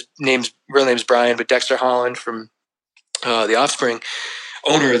real name's Brian, but Dexter Holland from The Offspring,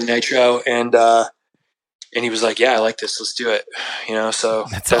 owner of the Nitro, and he was like, "Yeah, I like this. Let's do it." So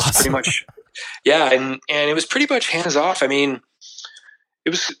that's awesome. Pretty much, yeah. And it was pretty much hands off. I mean,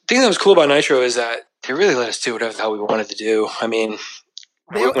 the thing that was cool about Nitro is that they really let us do whatever the hell we wanted to do. I mean,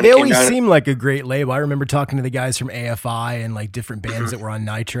 they always seem like a great label. I remember talking to the guys from AFI and like different bands that were on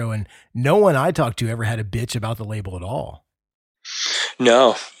Nitro, and no one I talked to ever had a bitch about the label at all.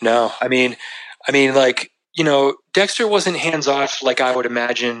 No. I mean, like, Dexter wasn't hands off like I would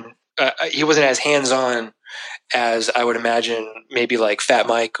imagine. He wasn't as hands on as I would imagine maybe like Fat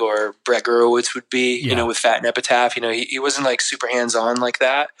Mike or Brett Gurewitz would be, with Fat and Epitaph. He wasn't like super hands on like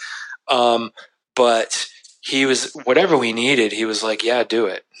that. But he was, whatever we needed, he was like, yeah, do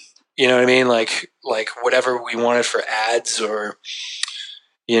it. You know what I mean? Like whatever we wanted for ads or,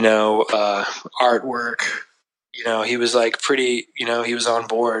 artwork, he was like pretty, he was on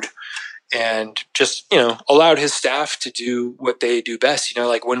board, and just, allowed his staff to do what they do best.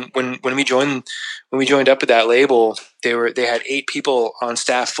 Like when we joined up with that label, they had 8 people on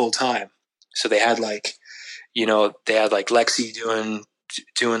staff full time. So they had like Lexi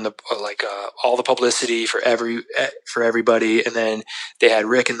doing the all the publicity for everybody, and then they had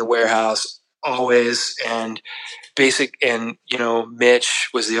Rick in the warehouse always, and Mitch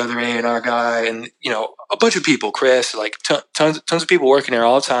was the other A&R guy, and a bunch of people, Chris, like tons of people working there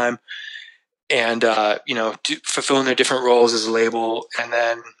all the time, and fulfilling their different roles as a label. And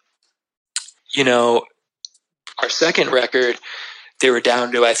then our second record, they were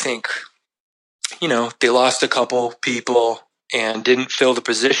down to, I think, they lost a couple people and didn't fill the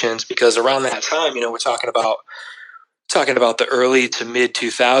positions, because around that time, we're talking about the early to mid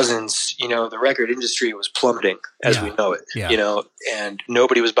 2000s, the record industry was plummeting as we know it, and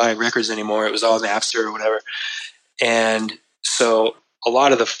nobody was buying records anymore. It was all Napster or whatever. And so a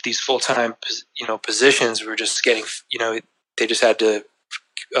lot of these full-time, positions were just getting, they just had to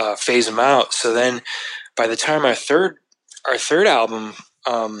phase them out. So then by the time our third album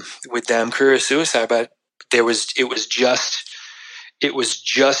with them, Career of Suicide, but it was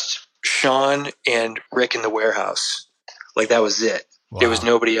just Sean and Rick in the warehouse. Like that was it. Wow. There was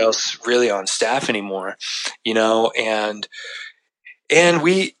nobody else really on staff anymore, and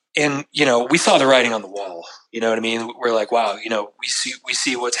we saw the writing on the wall. You know what I mean? We're like, wow, we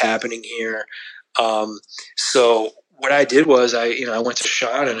see what's happening here. So what I did was I went to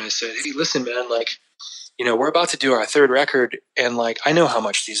Sean and I said, hey, listen, man, like, we're about to do our third record, and like, I know how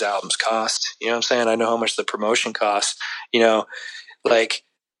much these albums cost. You know what I'm saying? I know how much the promotion costs, like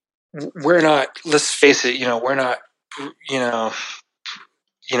we're not, let's face it, we're not,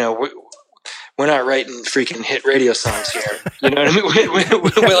 you know, we're not writing freaking hit radio songs here. You know what I mean?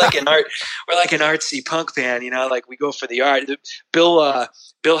 We're like an artsy punk band, you know, like we go for the art. Bill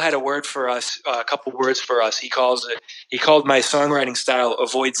had a word for us, a couple words for us. He called my songwriting style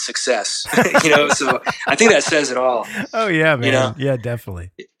avoid success. You know, so I think that says it all. Oh yeah, man. You know? Yeah,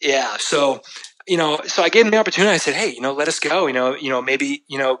 definitely. Yeah. So, you know, so I gave him the opportunity. I said, hey, you know, let us go, you know, maybe,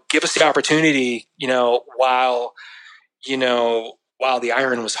 you know, give us the opportunity, you know, while the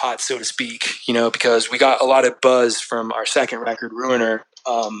iron was hot, so to speak, you know, because we got a lot of buzz from our second record, Ruiner.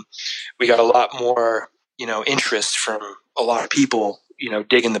 We got a lot more, you know, interest from a lot of people, you know,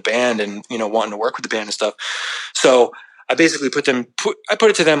 digging the band and, you know, wanting to work with the band and stuff. So I basically put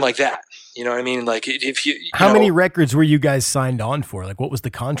it to them like that. You know what I mean? Like if you how many records were you guys signed on for? Like what was the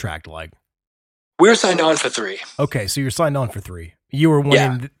contract like? We were signed on for 3. Okay. So you're signed on for 3. You were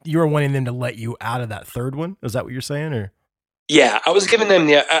wanting them to let you out of that third one. Is that what you're saying? Or yeah, I was giving them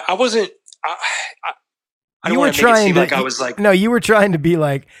I wasn't. I don't want to make it seem like I was like. No, you were trying to be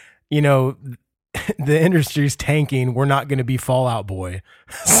like, you know, the industry's tanking. We're not going to be Fall Out Boy.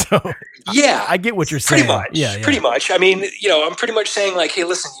 So yeah, I get what you're saying. Pretty much. Yeah, pretty much. I mean, you know, I'm pretty much saying like, hey,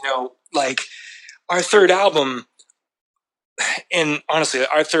 listen, you know, like our third album, and honestly,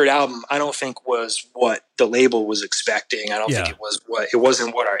 our third album, I don't think was what the label was expecting. I don't think it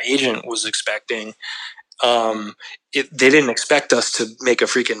wasn't what our agent was expecting. They didn't expect us to make a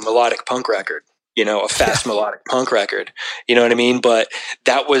freaking melodic punk record, you know, a fast melodic punk record, you know what I mean? But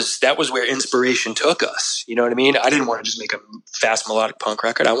that was where inspiration took us. You know what I mean? I didn't want to just make a fast melodic punk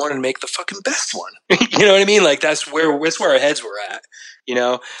record. I wanted to make the fucking best one. You know what I mean? Like that's where our heads were at, you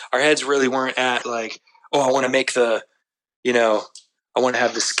know, our heads really weren't at like, oh, I want to make you know, I want to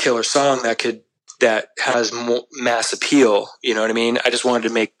have this killer song that has mass appeal. You know what I mean? I just wanted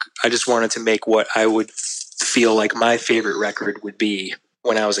to make what I would feel like my favorite record would be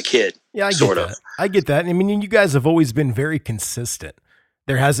when I was a kid. Yeah, I get that. I mean, you guys have always been very consistent.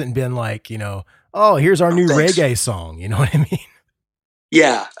 There hasn't been like, you know, oh, here's our new reggae song. You know what I mean?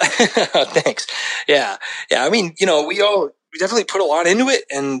 Yeah. Thanks. Yeah. Yeah. I mean, you know, we definitely put a lot into it.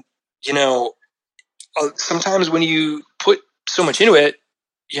 And, you know, sometimes when you put so much into it,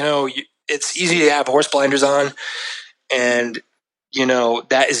 you know, it's easy to have horse blinders on. And, you know,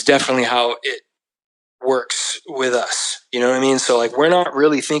 that is definitely how it works with us. You know what I mean? So like, we're not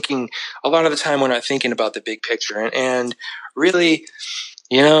really thinking a lot of the time, we're not thinking about the big picture and really,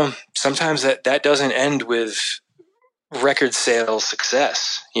 you know, sometimes that doesn't end with record sales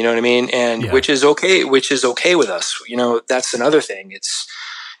success, you know what I mean? And which is okay with us. You know, that's another thing. It's,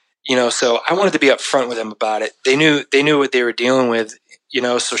 you know, so I wanted to be upfront with them about it. They knew what they were dealing with, you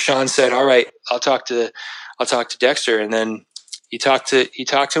know, so Sean said, all right, I'll talk to Dexter. And then he talked to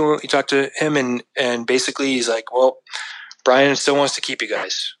him and basically he's like, well, Brian still wants to keep you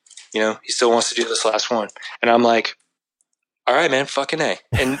guys, you know, he still wants to do this last one. And I'm like, all right, man, fucking A.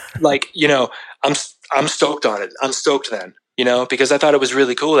 And like, you know, I'm stoked on it. I'm stoked then, you know, because I thought it was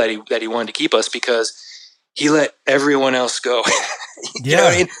really cool that he wanted to keep us because he let everyone else go. You know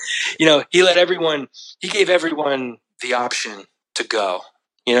what I mean? You know, he gave everyone the option to go.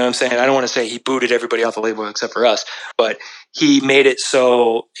 You know what I'm saying? I don't want to say he booted everybody off the label except for us, but he made it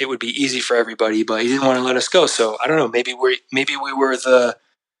so it would be easy for everybody, but he didn't want to let us go. So I don't know, maybe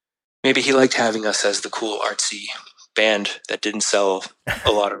he liked having us as the cool artsy band that didn't sell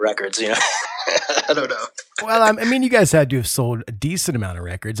a lot of records, you know? I don't know. Well, I mean, you guys had to have sold a decent amount of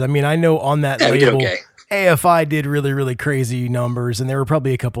records. I mean, I know on that label, AFI did really, really crazy numbers, and there were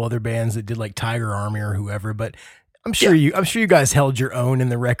probably a couple other bands that did like Tiger Army or whoever, but I'm sure you guys held your own in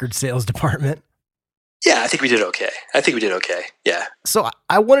the record sales department. Yeah, I think we did okay. Yeah. So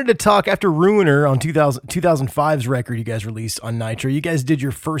I wanted to talk after Ruiner on 2005's record you guys released on Nitro. You guys did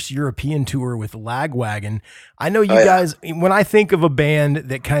your first European tour with Lagwagon. I know you guys, when I think of a band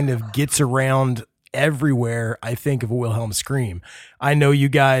that kind of gets around everywhere, I think of a Wilhelm Scream. I know you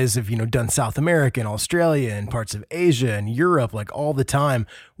guys have, you know, done South America and Australia and parts of Asia and Europe, like all the time.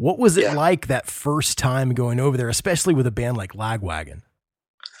 What was it like that first time going over there, especially with a band like Lagwagon?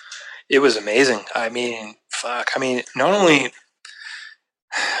 It was amazing. I mean,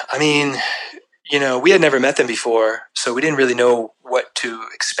 you know, we had never met them before, so we didn't really know what to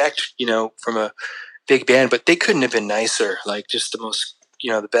expect, you know, from a big band, but they couldn't have been nicer. Like just the most, you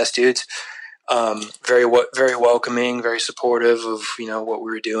know, the best dudes. Very welcoming, very supportive of, you know, what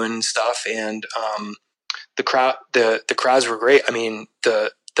we were doing and stuff. And, the crowds were great. I mean,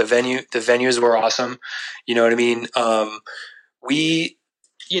 the venues were awesome. You know what I mean?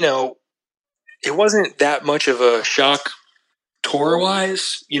 You know, it wasn't that much of a shock tour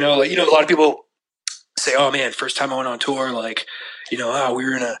wise, you know, like, you know, a lot of people say, oh man, first time I went on tour, like, you know, oh, we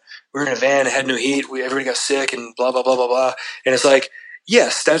were in a van, it had no heat, everybody got sick, and blah blah blah blah blah. And it's like,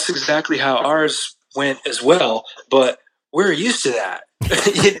 yes, that's exactly how ours went as well, but we're used to that.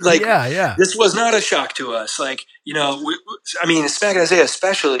 Like, yeah. This was not a shock to us. Like, you know, I mean, it's back, I say,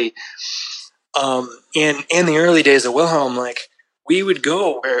 especially in the early days of Wilhelm, like, we would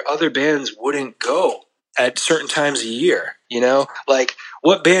go where other bands wouldn't go at certain times a year. You know, like,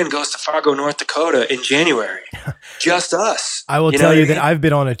 what band goes to Fargo, North Dakota in January? Just us. I will tell you that I've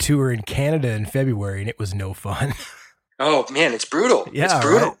been on a tour in Canada in February, and it was no fun. Oh man, it's brutal. Yeah, it's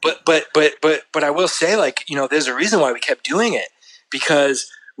brutal. Right? But I will say, like, you know, there's a reason why we kept doing it, because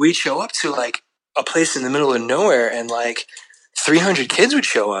we'd show up to like a place in the middle of nowhere, and like 300 kids would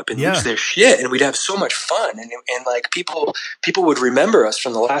show up and lose their shit, and we'd have so much fun, and like people would remember us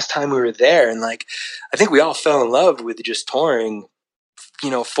from the last time we were there, and like I think we all fell in love with just touring,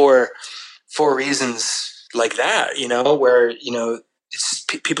 you know, for reasons like that, you know, where, you know, it's,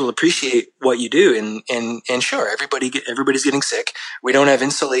 people appreciate what you do, and sure, everybody's getting sick. We don't have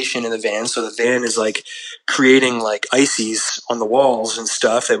insulation in the van, so the van is like creating like ices on the walls and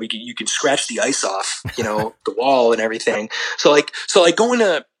stuff that you can scratch the ice off, you know, the wall and everything. So like going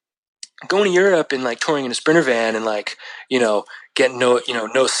to Europe and like touring in a Sprinter van and like, you know, getting no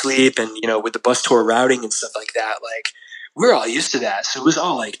sleep, and, you know, with the bus tour routing and stuff like that, like we're all used to that. So it was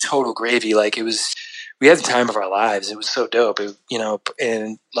all like total gravy. Like we had the time of our lives. It was so dope, you know,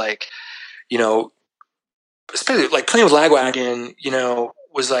 and like, you know, especially like playing with Lagwagon, you know,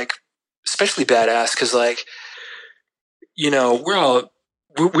 was like especially badass, because like, you know,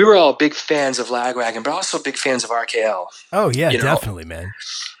 we were all big fans of Lagwagon, but also big fans of RKL. Oh yeah, definitely, man.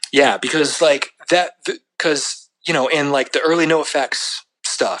 Yeah, because like because you know, and like the early NoFX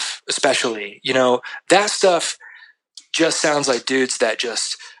stuff, especially, you know, that stuff just sounds like dudes that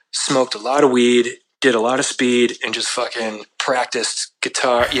just smoked a lot of weed, did a lot of speed, and just fucking practiced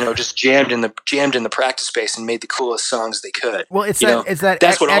guitar, you know, just jammed in the practice space and made the coolest songs they could. Well,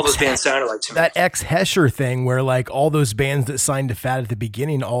 that's what all those bands sounded like to me. That ex-Hesher thing where like all those bands that signed to Fat at the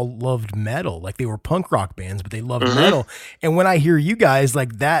beginning all loved metal. Like they were punk rock bands, but they loved metal. And when I hear you guys,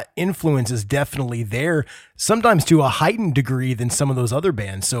 like that influence is definitely there, sometimes to a heightened degree than some of those other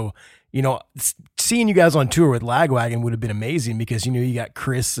bands. So, you know, seeing you guys on tour with Lagwagon would have been amazing, because, you know, you got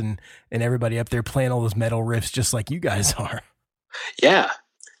Chris and everybody up there playing all those metal riffs just like you guys are. Yeah.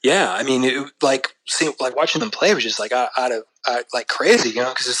 Yeah. I mean, like watching them play was just like out of like crazy, you know,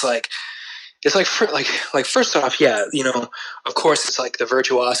 because it's like first off, yeah, you know, of course it's like the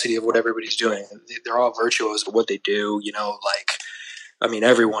virtuosity of what everybody's doing. They're all virtuos of what they do, you know, like, I mean,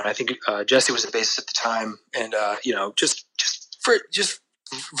 everyone. I think Jesse was the bassist at the time, and you know, just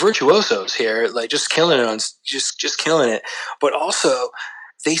virtuosos here, like just killing it just killing it. But also,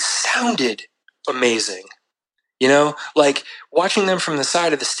 they sounded amazing. You know, like watching them from the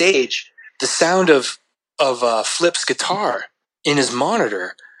side of the stage, the sound of Flip's guitar in his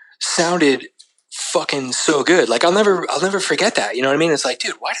monitor sounded fucking so good. Like I'll never forget that. You know what I mean? It's like,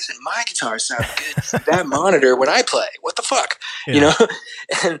 dude, why doesn't my guitar sound good through that monitor when I play? What the fuck? Yeah. You know?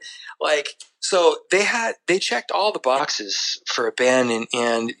 And like, so they checked all the boxes for a band,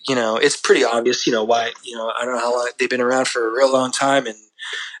 and you know, it's pretty obvious, you know, why, you know, I don't know how long they've been around for a real long time, and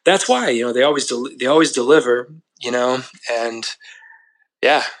that's why, you know, they always deliver, you know, and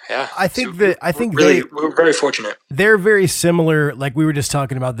yeah. I think we're very fortunate. They're very similar. Like we were just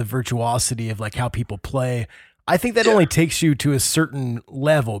talking about the virtuosity of like how people play. I think that only takes you to a certain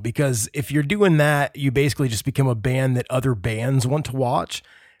level, because if you're doing that, you basically just become a band that other bands want to watch.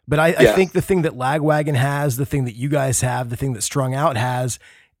 But I think the thing that Lagwagon has, the thing that you guys have, the thing that Strung Out has,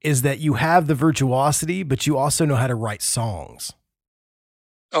 is that you have the virtuosity, but you also know how to write songs.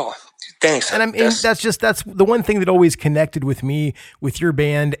 Oh, thanks. And I mean, that's the one thing that always connected with me with your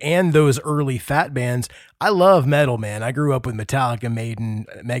band and those early Fat bands. I love metal, man. I grew up with Metallica, Maiden,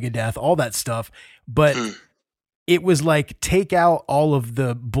 Megadeth, all that stuff. But it was like, take out all of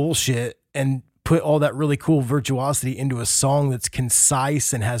the bullshit and put all that really cool virtuosity into a song that's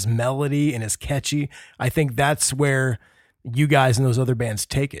concise and has melody and is catchy. I think that's where you guys and those other bands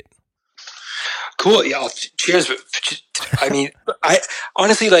take it. Cool. Yeah. Cheers. I mean, I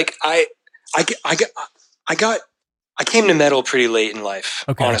honestly, like, I came to metal pretty late in life.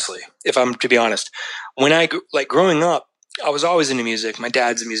 Okay. Honestly, if I'm to be honest, when growing up, I was always into music. My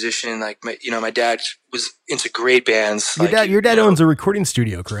dad's a musician. Like, my dad was into great bands. Your dad owns a recording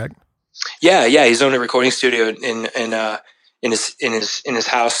studio, correct? Yeah. He's owned a recording studio in his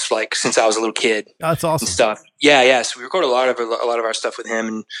house, like, since I was a little kid. Oh, that's awesome. And stuff. Yeah. So we recorded a lot of our stuff with him,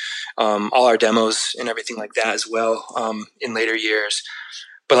 and all our demos and everything like that as well, in later years.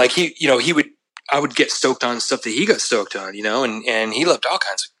 But like he would, I would get stoked on stuff that he got stoked on, you know, and he loved all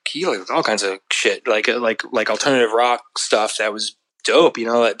kinds of shit, like alternative rock stuff that was dope, you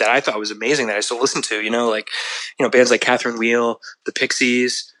know, that I thought was amazing, that I still listen to, you know, like, you know, bands like Catherine Wheel, the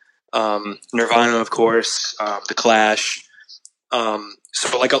Pixies, Nirvana, of course, the Clash.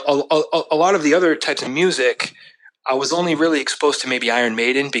 So like a lot of the other types of music, I was only really exposed to maybe Iron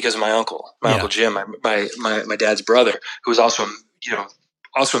Maiden because of my uncle Jim, my dad's brother, who was also, you know,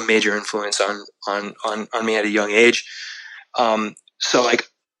 also a major influence on me at a young age. So like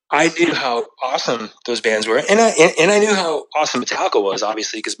I knew how awesome those bands were, and I knew how awesome Metallica was,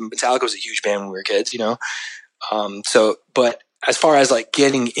 obviously, because Metallica was a huge band when we were kids, you know. But as far as like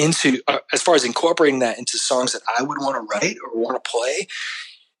getting into, as far as incorporating that into songs that I would want to write or want to play,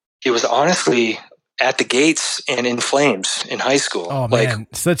 it was honestly At the Gates and In Flames in high school. Oh like, man,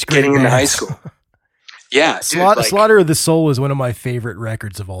 such great getting bands. into high school. Yeah, dude, Slaughter of the Soul is one of my favorite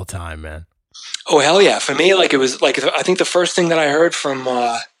records of all time, man. Oh hell yeah! For me, like it was like I think the first thing that I heard from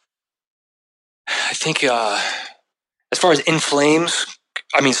as far as In Flames,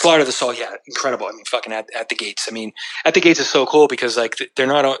 I mean Slaughter of the Soul, yeah, incredible. I mean fucking At the Gates. I mean At the Gates is so cool because like they're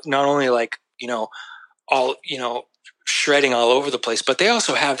not only like, you know, all, you know, shredding all over the place, but they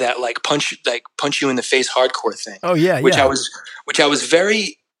also have that like punch you in the face hardcore thing. Oh yeah, which I was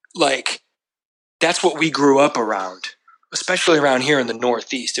very like. That's what we grew up around, especially around here in the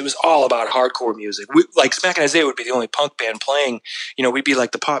Northeast. It was all about hardcore music. Like Smack and Isaiah would be the only punk band playing, you know, we'd be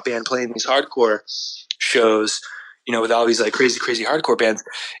like the pop band playing these hardcore shows, you know, with all these like crazy, crazy hardcore bands,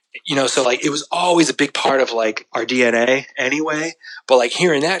 you know, so like it was always a big part of like our DNA anyway. But like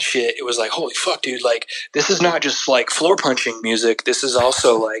hearing that shit, it was like, holy fuck, dude, like this is not just like floor punching music. This is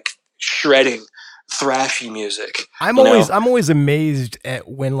also like shredding, thrashy music. I'm always amazed at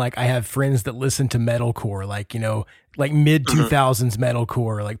when like I have friends that listen to metalcore, like, you know, like mid 2000s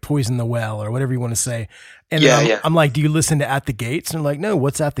metalcore, like Poison the Well or whatever you want to say. And I'm like, do you listen to At the Gates? And they're like, no,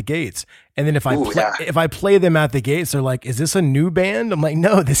 what's At the Gates? And then if I play them At the Gates, they're like, is this a new band? I'm like,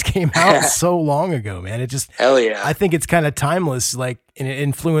 no, this came out so long ago, man. It just, hell yeah. I think it's kind of timeless. Like, and it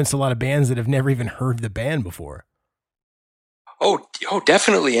influenced a lot of bands that have never even heard the band before. Oh,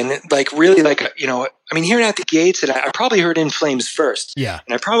 definitely. And like, really, like, you know, I mean, hearing At the Gates, and I probably heard In Flames first. Yeah.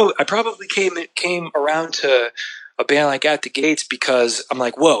 And I probably came around to a band like At the Gates because I'm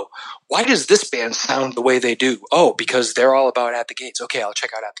like, whoa, why does this band sound the way they do? Oh, because they're all about At the Gates. Okay, I'll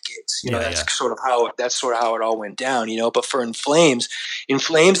check out At the Gates. You know, that's sort of how it all went down, you know. But for In Flames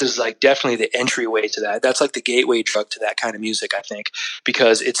is like definitely the entryway to that. That's like the gateway drug to that kind of music, I think,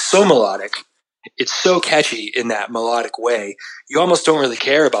 because it's so melodic. It's so catchy in that melodic way. You almost don't really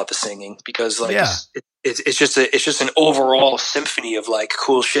care about the singing because like it's just an overall symphony of like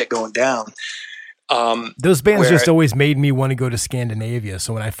cool shit going down. Those bands just always made me want to go to Scandinavia.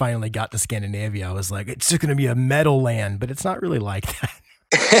 So when I finally got to Scandinavia, I was like, it's just going to be a metal land, but it's not really like that.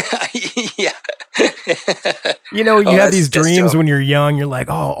 Yeah. You know, you have these dreams when you're young. You're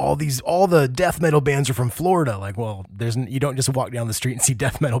like, oh, all the death metal bands are from Florida. Like, well, you don't just walk down the street and see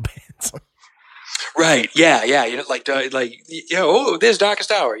death metal bands. Right. Yeah. Yeah. You know, you know, oh, there's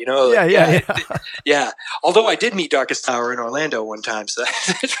Darkest Hour, you know? Yeah. Although I did meet Darkest Hour in Orlando one time. So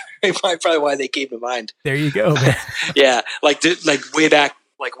that's probably why they came to mind. There you go, man. Yeah. Like way back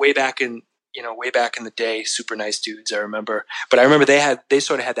in the day, super nice dudes, I remember. But I remember they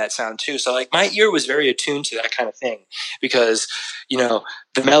sort of had that sound too. So like my ear was very attuned to that kind of thing because, you know,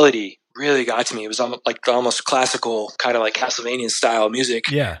 the melody really got to me. It was almost classical, kind of like Castlevania style music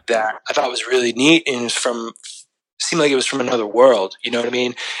that I thought was really neat, and seemed like it was from another world, you know what I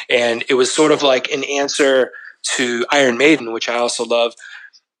mean? And it was sort of like an answer to Iron Maiden, which I also love,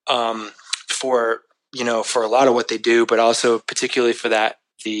 for a lot of what they do, but also particularly for that,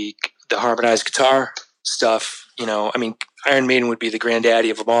 the harmonized guitar stuff, you know. I mean, Iron Maiden would be the granddaddy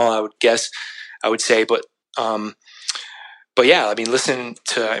of them all, I would say, but yeah, I mean, listen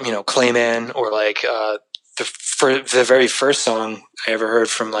to, you know, Clayman, or like the very first song I ever heard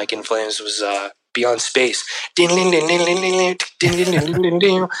from like In Flames was Beyond Space.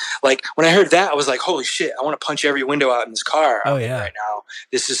 Like when I heard that, I was like, holy shit, I want to punch every window out in this car right now.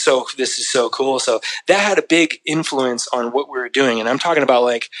 This is so cool. So that had a big influence on what we were doing, and I'm talking about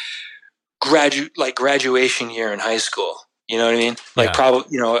like graduation year in high school. You know what I mean? Like probably,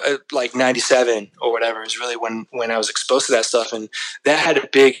 you know, like 97 or whatever is really when I was exposed to that stuff. And that had a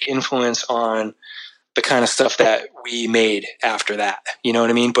big influence on the kind of stuff that we made after that. You know what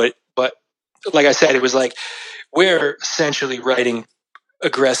I mean? But like I said, it was like, we're essentially writing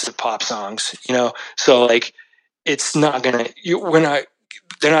aggressive pop songs, you know? So like, it's not gonna,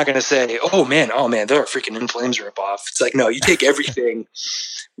 to say, oh man, they're a freaking In Flames ripoff. It's like, no, you take everything,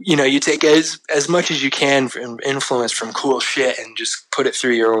 you take as much as you can from influence from cool shit and just put it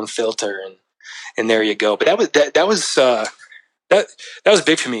through your own filter, and there you go. But that was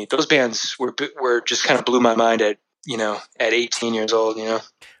big for me. Those bands were just kind of blew my mind at 18 years old.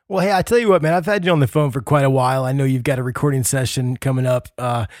 Well, hey, I tell you what, man, I've had you on the phone for quite a while. I know you've got a recording session coming up.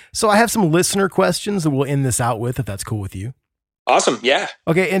 So I have some listener questions that we'll end this out with, if that's cool with you. Awesome. Yeah.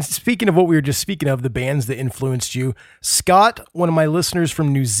 Okay. And speaking of what we were just speaking of, the bands that influenced you, Scott, one of my listeners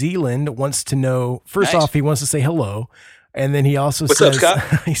from New Zealand, wants to know, first off, he wants to say hello. And then he also says, What's up,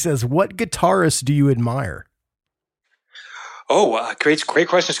 Scott? He says, what guitarists do you admire? Oh, great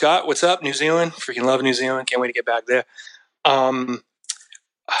question, Scott. What's up, New Zealand? Freaking love New Zealand. Can't wait to get back there.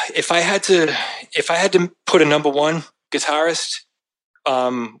 If I had to put a number one guitarist,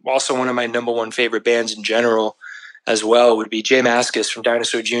 also one of my number one favorite bands in general as well would be Jay Mascis from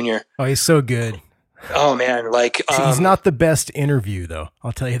Dinosaur Jr. Oh, he's so good. Oh man, like he's not the best interview though.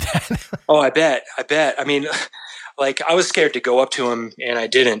 I'll tell you that. Oh, I bet. I mean, like I was scared to go up to him and I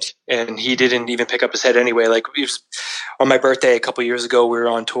didn't, and he didn't even pick up his head anyway. Like it was on my birthday a couple years ago. We were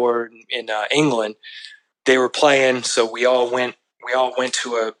on tour in England. They were playing, so we all went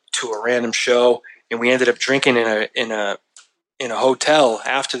to a random show, and we ended up drinking in a hotel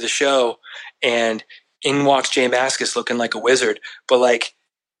after the show, and in walks Jay Mascis looking like a wizard, but like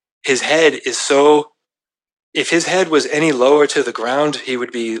his head is so, if his head was any lower to the ground, he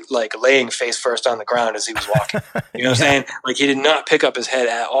would be like laying face first on the ground as he was walking. You know what I'm saying? Like he did not pick up his head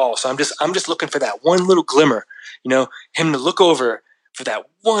at all. So I'm just looking for that one little glimmer, him to look over for that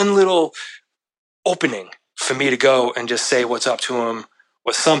one little opening for me to go and just say what's up to him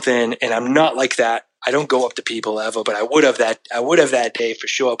or something. And I'm not like that. I don't go up to people ever, but I would have that day for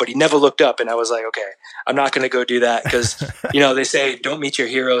sure. But he never looked up, and I was like, okay, I'm not going to go do that because, they say don't meet your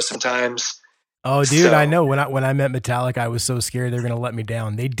heroes sometimes. Oh, dude, so, I know. When I met Metallica, I was so scared they were going to let me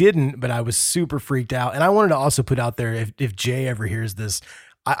down. They didn't, but I was super freaked out. And I wanted to also put out there, if Jay ever hears this,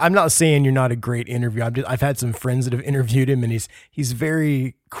 I'm not saying you're not a great interview. I've had some friends that have interviewed him, and he's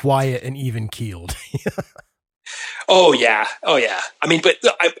very quiet and even keeled. Oh yeah. I mean, but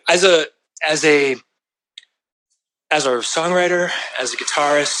as a songwriter, as a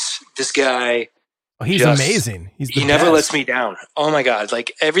guitarist, this guy, he's amazing. He never lets me down. Oh my God.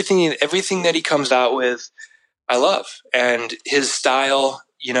 Like everything that he comes out with, I love. And his style,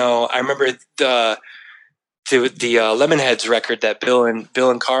 I remember the Lemonheads record that Bill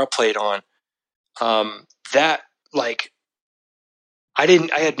and Carl played on. That like, I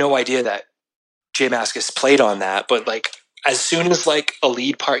had no idea that Jay Mascis played on that, but like, as soon as like a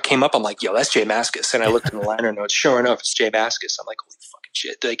lead part came up, I'm like, yo, that's Jay Mascis. And I looked in the liner notes. Sure enough, it's Jay Mascis. I'm like, holy fucking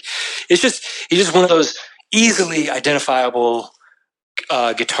shit. Like, he's just one of those easily identifiable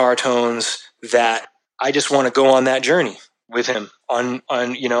guitar tones that I just want to go on that journey with him on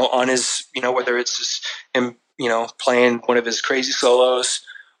his, whether it's just him, playing one of his crazy solos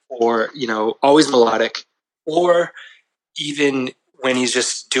or, always melodic, or even when he's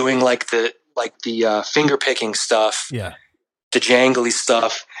just doing the finger picking stuff. Yeah. The jangly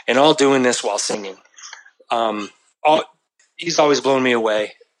stuff, and all doing this while singing. He's always blown me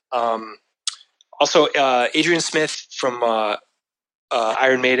away. Also, Adrian Smith from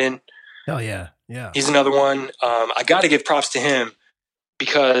Iron Maiden. Hell yeah, yeah. He's another one. I got to give props to him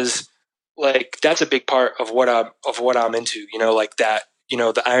because, like, that's a big part of what I'm into. Like that.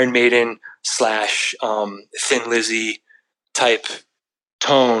 The Iron Maiden / Thin Lizzy type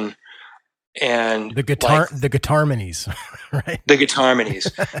tone. And the guitarmonies, right? The guitarmonies.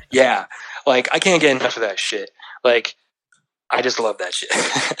 Yeah. Like I can't get enough of that shit. Like I just love that shit.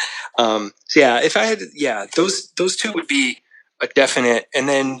 So yeah, if I had, those two would be a definite. And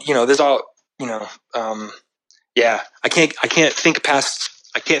then, there's all, I can't think past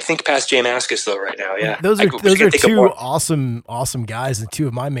Jay Mascis though right now. Yeah. Those are two awesome guys and two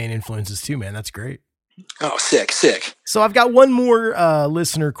of my main influences too, man. That's great. Oh, sick. So I've got one more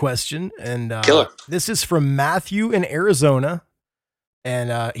listener question, and Killer. This is from Matthew in Arizona,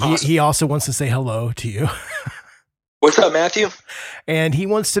 and awesome. he also wants to say hello to you. What's up, Matthew? And he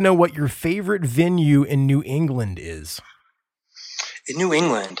wants to know what your favorite venue in New England is. In New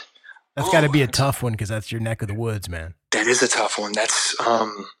England? That's got to be a tough one because that's your neck of the woods, man. That is a tough one. That's,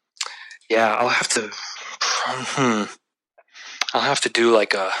 I'll have to... I'll have to do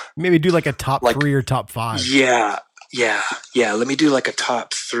maybe do a top 3 or top 5. Yeah. Let me do like a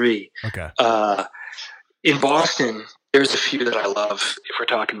top 3. Okay. In Boston, there's a few that I love. If we're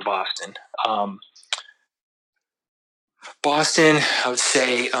talking Boston, I would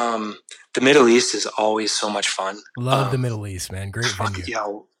say the Middle East is always so much fun. Love the Middle East, man. Great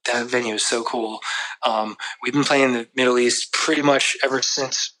venue. That venue is so cool. We've been playing the Middle East pretty much ever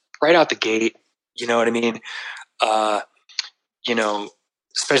since right out the gate. You know what I mean?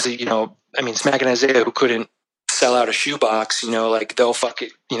 Especially, Smack and Isaiah, who couldn't sell out a shoebox, like they'll fuck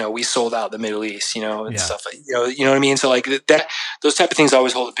it, we sold out the Middle East, and stuff like, you know what I mean? So like that, those type of things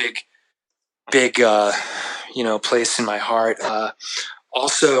always hold a big, place in my heart.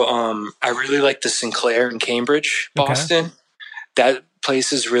 Also, I really like the Sinclair in Cambridge, Boston. Okay. That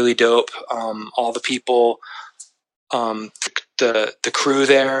place is really dope. All the people, the crew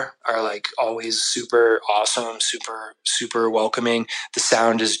there are like always super awesome, super welcoming. The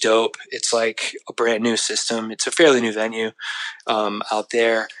sound is dope. It's like a brand new system. It's a fairly new venue out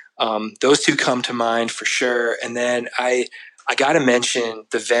there. Those two come to mind for sure. And then I got to mention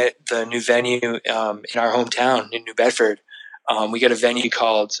the new venue in our hometown in New Bedford. We got a venue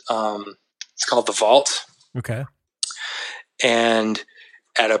called it's called The Vault. Okay. And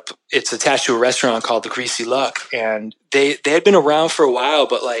it's attached to a restaurant called the Greasy Luck, and they had been around for a while,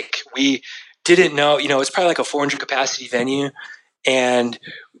 but like we didn't know, it's probably like a 400 capacity venue, and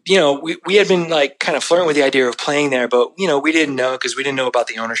we had been like kind of flirting with the idea of playing there, but we didn't know because we didn't know about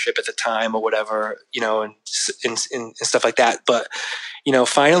the ownership at the time or whatever, and stuff like that. But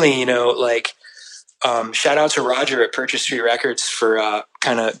finally, shout out to Roger at Purchase Street Records for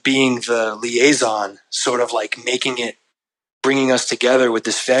kind of being the liaison, sort of like bringing us together with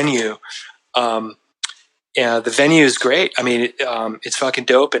this venue. The venue is great. I mean, it's fucking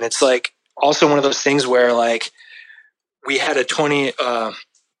dope. And it's like also one of those things where like we had a 15th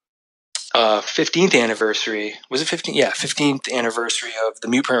anniversary. Was it 15? Yeah. 15th anniversary of the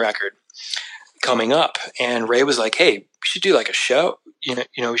Mute-Print record coming up. And Ray was like, hey, we should do like a show,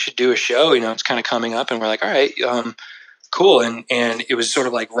 we should do a show, it's kind of coming up. And we're like, all right, cool. And it was sort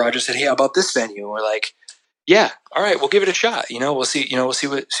of like Roger said, hey, how about this venue? We're like, yeah, all right, we'll give it a shot. We'll see. We'll see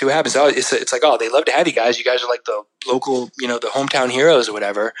what happens. It's like, oh, they love to have you guys. You guys are like the local, the hometown heroes or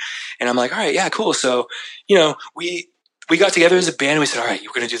whatever. And I'm like, all right, yeah, cool. So, we got together as a band and we said, all right,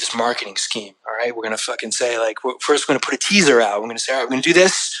 we're going to do this marketing scheme. All right, we're going to fucking say like, first we're going to put a teaser out. We're going to say, all right, we're going to do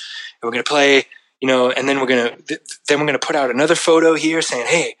this, and we're going to play, and then we're going to put out another photo here saying,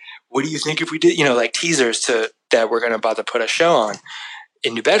 hey, what do you think if we did, like teasers that we're going to about to put a show on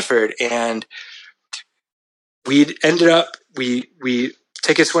in New Bedford. And we ended up,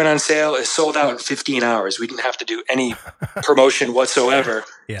 tickets went on sale. It sold out in 15 hours. We didn't have to do any promotion whatsoever.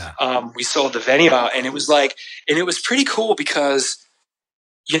 Yeah. We sold the venue out, and it was pretty cool because,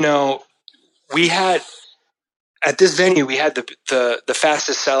 we had, at this venue, we had the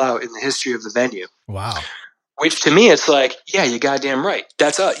fastest sellout in the history of the venue. Wow. Which to me, it's like, yeah, you're goddamn right.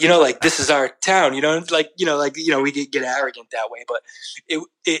 That's us. This is our town. We get arrogant that way, but it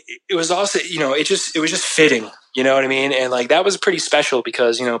was also, it was just fitting. You know what I mean? And like that was pretty special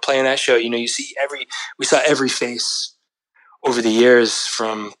because playing that show, we saw every face over the years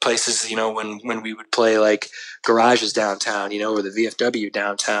from places, when we would play like garages downtown, or the VFW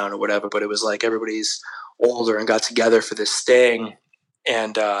downtown or whatever. But it was like everybody's older and got together for this thing.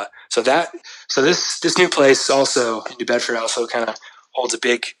 And so this new place also in New Bedford also kind of holds a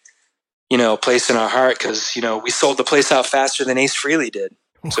big, place in our heart because, we sold the place out faster than Ace Frehley did.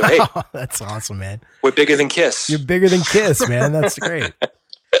 So, hey, that's awesome, man. We're bigger than Kiss. You're bigger than Kiss, man. That's great.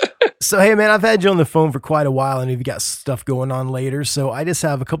 So, hey, man, I've had you on the phone for quite a while and you've got stuff going on later. So I just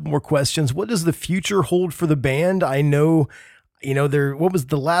have a couple more questions. What does the future hold for the band? I know, what was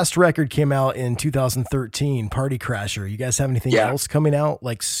the last record came out in 2013, Party Crasher. You guys have anything else coming out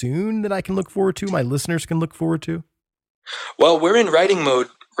like soon that I can look forward to? My listeners can look forward to? Well, we're in writing mode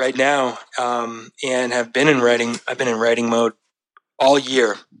right now. And I've been in writing mode all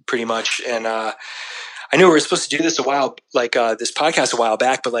year pretty much. And, I knew we were supposed to do this this podcast a while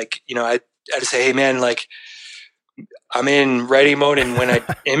back, but like, I had to say, hey man, like I'm in writing mode. And when I'm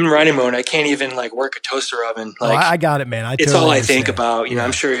in writing mode, I can't even like work a toaster oven. Like I got it, man. It's all I think about,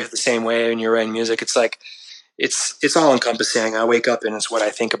 I'm sure you're the same way when you're writing music. It's like, it's all encompassing. I wake up and it's what I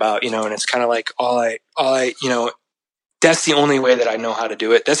think about, and it's kind of like all I, that's the only way that I know how to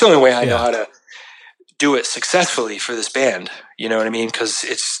do it. That's the only way I know how to do it successfully for this band. You know what I mean? Cause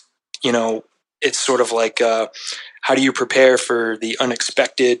it's, it's sort of like, how do you prepare for the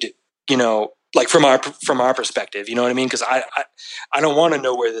unexpected, like from our perspective, you know what I mean? Cause I don't want to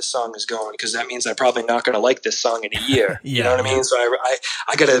know where this song is going. Cause that means I'm probably not going to like this song in a year. You know what I mean? So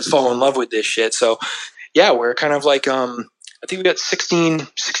I got to fall in love with this shit. So yeah, we're kind of like, I think we got 16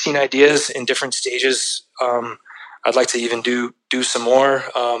 ideas in different stages. I'd like to even do some more.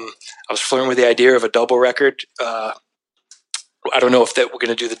 I was flirting with the idea of a double record, I don't know if that we're going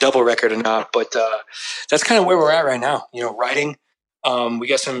to do the double record or not, but that's kind of where we're at right now. Writing. We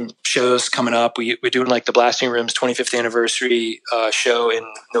got some shows coming up. We're doing like the Blasting Rooms 25th anniversary show in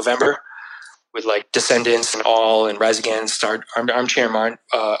November with like Descendants and All and Rise Against, Armchair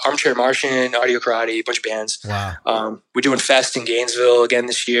Martian, Audio Karate, a bunch of bands. Wow. We're doing Fest in Gainesville again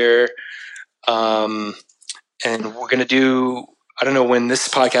this year. And we're going to do, I don't know when this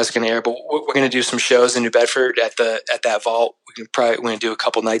podcast is going to air, but we're going to do some shows in New Bedford at that vault. We're going to do a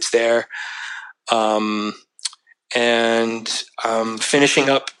couple nights there. And finishing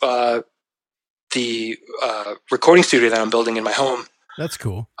up the recording studio that I'm building in my home. That's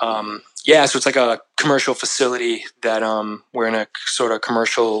cool. So it's like a commercial facility that we're in a sort of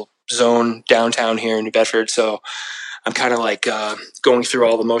commercial zone downtown here in New Bedford. So I'm kind of like going through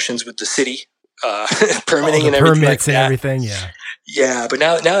all the motions with the city, permitting and everything like that. Everything, yeah. Yeah, but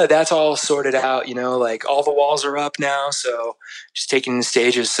now that that's all sorted out, like all the walls are up now, so just taking the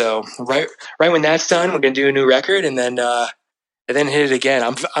stages. So right when that's done, we're gonna do a new record and then hit it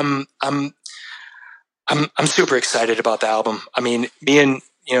again. I'm super excited about the album. I mean, me and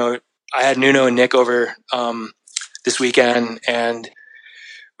I had Nuno and Nick over this weekend, and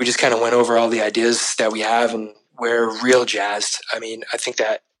we just kind of went over all the ideas that we have, and we're real jazzed. I mean, I think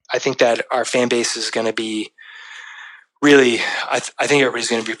that our fan base is going to be really. I think everybody's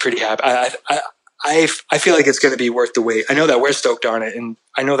going to be pretty happy. I feel like it's going to be worth the wait. I know that we're stoked on it, and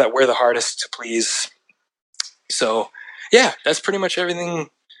I know that we're the hardest to please. So, yeah, that's pretty much everything.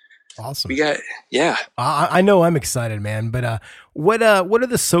 Awesome. We got, yeah. I know I'm excited, man. But what are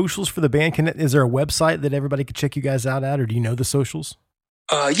the socials for the band? Is there a website that everybody can check you guys out at, or do you know the socials?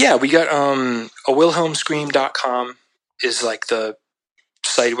 Yeah, we got a wilhelmscream.com is like the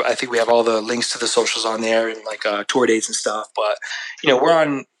site. I think we have all the links to the socials on there and like tour dates and stuff. But we're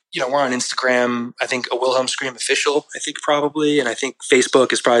on Instagram. I think a Wilhelm Scream Official. I think probably, and I think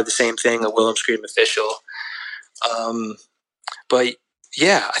Facebook is probably the same thing. A Wilhelm Scream Official. But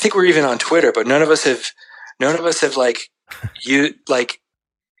yeah, I think we're even on Twitter. But none of us have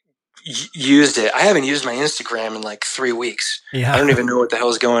used it. I haven't used my Instagram in like 3 weeks. Yeah. I don't even know what the hell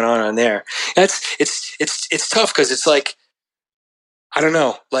is going on there. It's tough because it's like, I don't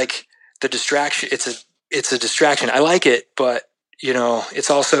know, like the distraction. It's a distraction. I like it, but it's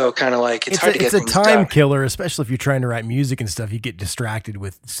also kind of like it's hard to get things done. It's a time killer, especially if you're trying to write music and stuff. You get distracted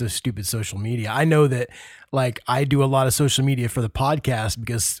with so stupid social media. I know that, like, I do a lot of social media for the podcast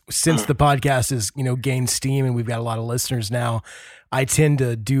because since the podcast has gained steam and we've got a lot of listeners now, I tend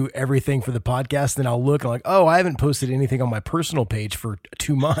to do everything for the podcast. Then I'll look and I'm like, oh, I haven't posted anything on my personal page for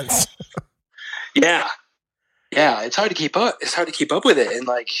 2 months. Yeah, it's hard to keep up. It's hard to keep up with it, and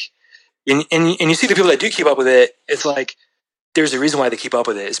like, and you see the people that do keep up with it. It's like, there's a reason why they keep up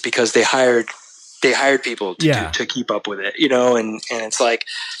with it. It's because they hired people to keep up with it, and it's like,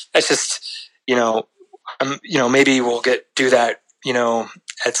 that's just, maybe we'll do that,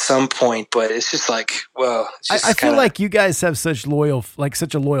 at some point, but it's just like, well, it's just I feel like you guys have such a loyal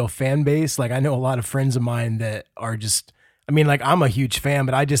fan base. Like, I know a lot of friends of mine that are just, I mean, like, I'm a huge fan,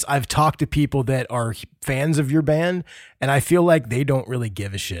 but I've talked to people that are fans of your band, and I feel like they don't really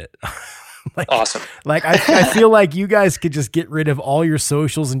give a shit. Awesome. Like, I feel like you guys could just get rid of all your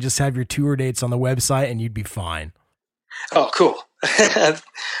socials and just have your tour dates on the website and you'd be fine. Oh, cool. Well,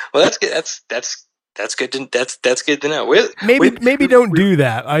 that's good. That's good. That's good to know. Maybe don't do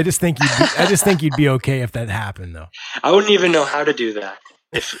that. I just think you'd be okay if that happened, though. I wouldn't even know how to do that.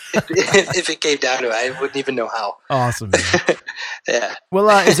 If it came down to it, I wouldn't even know how. Awesome. Man. Yeah. Well,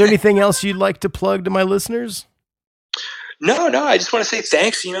 is there anything else you'd like to plug to my listeners? No. I just want to say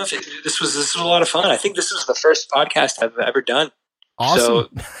thanks. This was a lot of fun. I think this was the first podcast I've ever done. Awesome.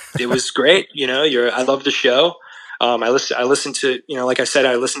 So it was great. I love the show. I listened to, like I said,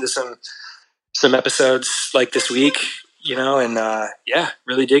 I listened to some episodes like this week, and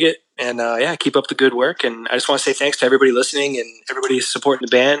really dig it. And keep up the good work. And I just want to say thanks to everybody listening and everybody supporting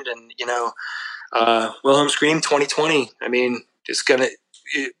the band. And Wilhelm Scream 2020. I mean, it's gonna,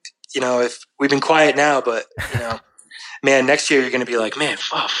 if we've been quiet now, but man, next year you're gonna be like, man,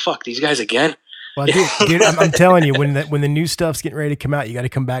 fuck these guys again. Well, dude, I'm telling you, when the new stuff's getting ready to come out, you got to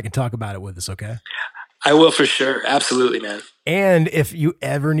come back and talk about it with us, okay? I will for sure. Absolutely, man. And if you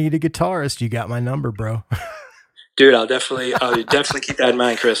ever need a guitarist, you got my number, bro. Dude, I'll definitely keep that in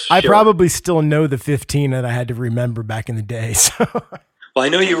mind, Chris. I probably still know the 15 that I had to remember back in the day. So. Well, I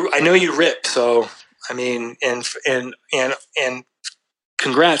know you rip. So, I mean, and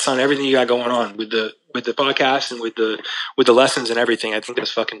congrats on everything you got going on with the podcast and with the lessons and everything. I think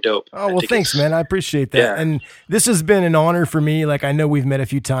that's fucking dope. Oh, well, thanks, man. I appreciate that. Yeah. And this has been an honor for me. Like, I know we've met a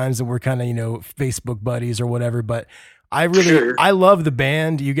few times and we're kind of, Facebook buddies or whatever, but I love the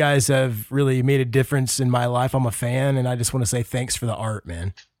band. You guys have really made a difference in my life. I'm a fan, and I just want to say thanks for the art,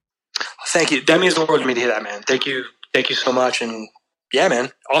 man. Thank you. That means the world to me to hear that, man. Thank you so much. And yeah,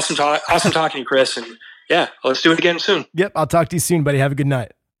 man, awesome talking to you, Chris. And yeah, let's do it again soon. Yep, I'll talk to you soon, buddy. Have a good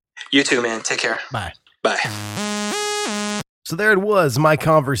night. You too, man. Take care. Bye. Bye. So there it was, my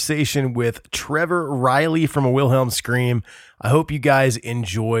conversation with Trevor Riley from A Wilhelm Scream. I hope you guys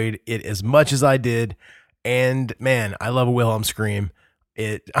enjoyed it as much as I did. And man, I love A Wilhelm Scream.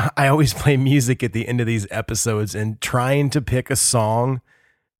 I always play music at the end of these episodes, and trying to pick a song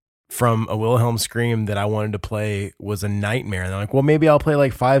from A Wilhelm Scream that I wanted to play was a nightmare. And they're like, well, maybe I'll play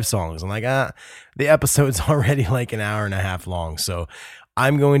like 5 songs. I'm like, the episode's already like an hour and a half long. So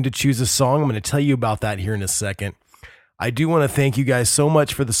I'm going to choose a song. I'm going to tell you about that here in a second. I do want to thank you guys so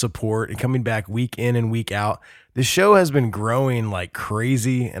much for the support and coming back week in and week out. The show has been growing like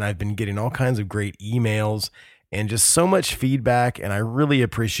crazy, and I've been getting all kinds of great emails and just so much feedback, and I really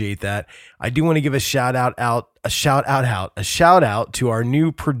appreciate that. I do want to give a shout out to our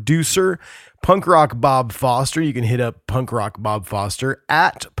new producer, Punk Rock Bob Foster. You can hit up Punk Rock Bob Foster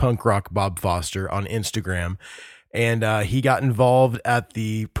at Punk Rock Bob Foster on Instagram. And he got involved at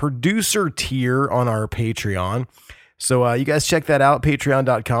the producer tier on our Patreon. So you guys check that out,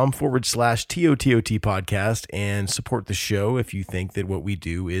 patreon.com/TOTOT podcast, and support the show if you think that what we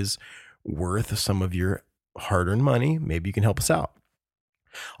do is worth some of your hard-earned money. Maybe you can help us out.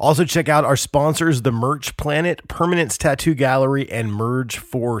 Also check out our sponsors, The Merch Planet, Permanence Tattoo Gallery, and Merge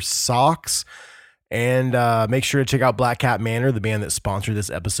for Socks. And make sure to check out Black Cat Manor, the band that sponsored this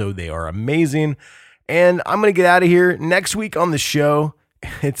episode. They are amazing. And I'm going to get out of here. Next week on the show,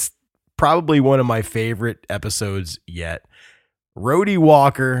 it's probably one of my favorite episodes yet. Rhodey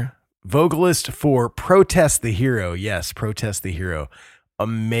Walker, vocalist for Protest the Hero. Yes, Protest the Hero.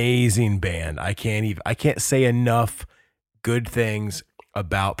 Amazing band. I can't say enough good things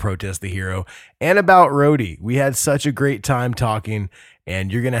about Protest the Hero and about Rhodey. We had such a great time talking,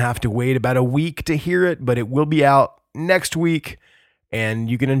 and you're going to have to wait about a week to hear it, but it will be out next week and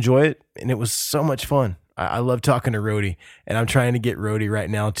you can enjoy it. And it was so much fun. I love talking to Rhodey, and I'm trying to get Rhodey right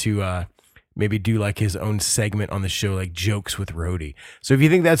now to maybe do like his own segment on the show, like Jokes with Rhodey. So if you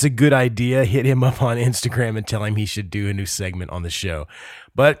think that's a good idea, hit him up on Instagram and tell him he should do a new segment on the show.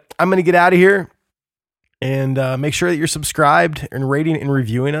 But I'm going to get out of here, and make sure that you're subscribed and rating and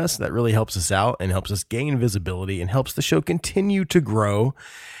reviewing us. That really helps us out and helps us gain visibility and helps the show continue to grow.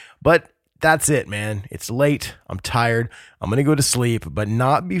 But that's it, man. It's late. I'm tired. I'm going to go to sleep, but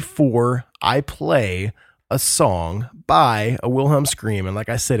not before I play a song by A Wilhelm Scream. And like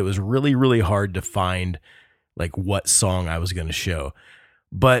I said, it was really, really hard to find like what song I was going to show.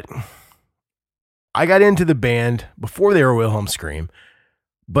 But I got into the band before they were Wilhelm Scream.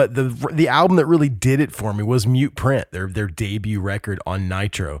 But the album that really did it for me was Mute Print, their debut record on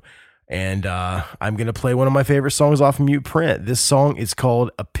Nitro. And I'm going to play one of my favorite songs off of Mute Print. This song is called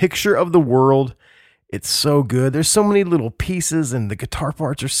A Picture of the World. It's so good. There's so many little pieces, and the guitar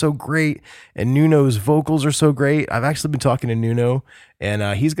parts are so great, and Nuno's vocals are so great. I've actually been talking to Nuno,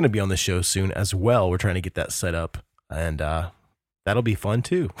 and he's going to be on the show soon as well. We're trying to get that set up, and that'll be fun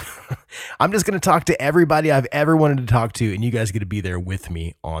too. I'm just going to talk to everybody I've ever wanted to talk to, and you guys get to be there with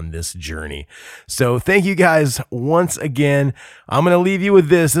me on this journey. So thank you guys once again. I'm going to leave you with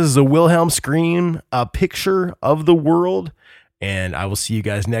this. This is A Wilhelm Scream, A Picture of the World. And I will see you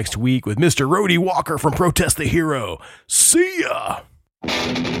guys next week with Mr. Rhodey Walker from Protest the Hero. See ya!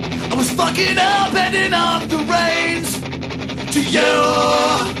 I was fucking up, handing off the reins to you.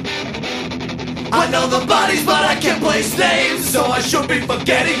 I know the bodies, but I can't place names, so I should be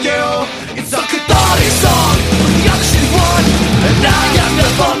forgetting you. It's a cathartic song, but the other shitty one, and now I got no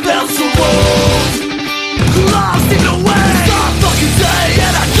fun bells to wolves. Lost in the way, it's a fucking day,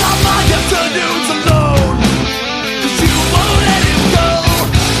 and I got my afternoons alone. Cause you won't let it go,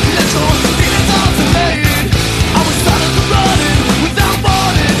 that's all the feelings alternated. I was starting to running without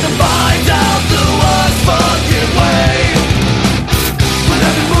wanting to find out the worst fucking way. But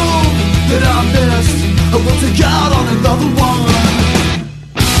every move that I missed, I will take out on another one.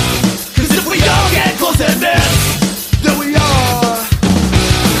 Cause if we all get close and miss, then we are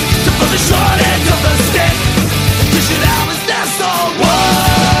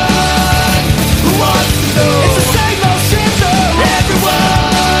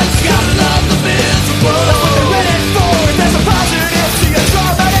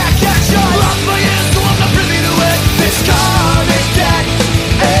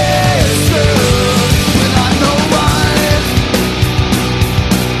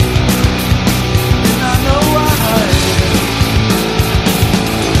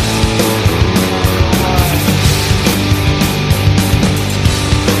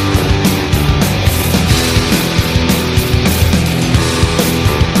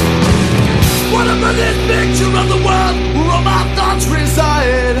wanna burn this picture of the world where all my thoughts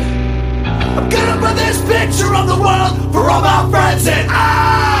reside. I'm gonna burn this picture of the world for all my friends and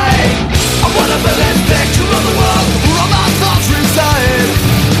I wanna burn this picture of the world where all my thoughts reside.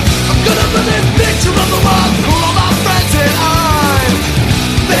 I'm gonna burn this picture of the world for all my friends and I.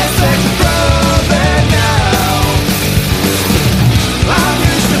 This picture broken now. I'm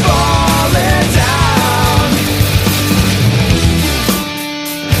used to falling down.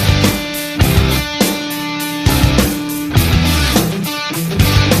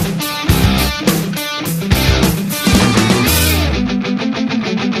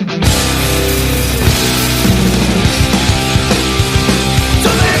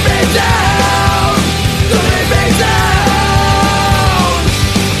 Don't let me down. Don't let me down.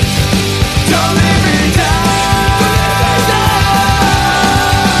 Don't let me down.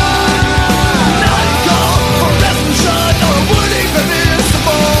 Not a call for resolution or a warning for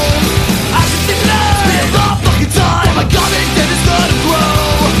visible. I can see that it's all fucking time. But my comic that is gonna grow.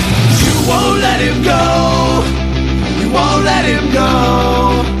 You won't let him go. You won't let him go.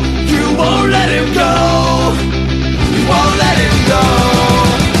 You won't let him go. You won't let him go.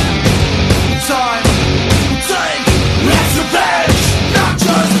 Time to take next revenge, not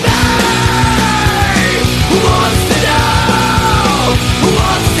just me. Who wants to know? Who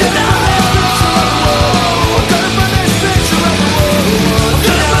wants to know? I'm gonna burn this picture of the world. I'm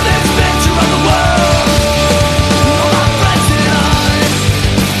gonna burn this picture of the world. All my friends and I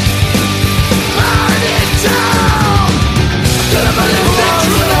burn it down. I'm gonna burn this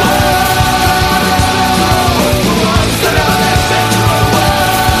picture of the world. Who wants to know this picture of the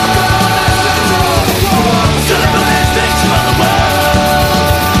world? I'm gonna burn this picture of the world.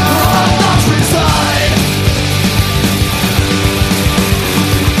 Where all my thoughts reside.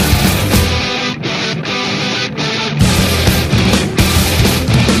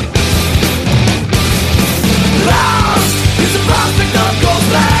 Lost is the prospect of gold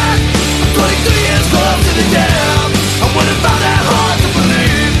black. 23 years close to the dam. I wouldn't find that hard to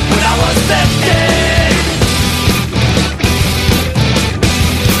believe when I was 15.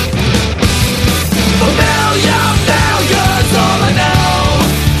 A million failures, all I know.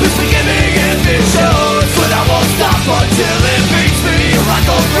 Please forgive me if it shows, but I won't stop until it beats me or I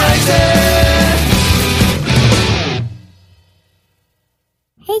go crazy.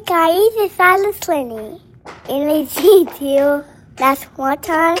 Hey guys, it's Alice Lenny. And I see you last one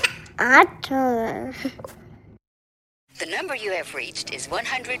time I turn. The number you have reached is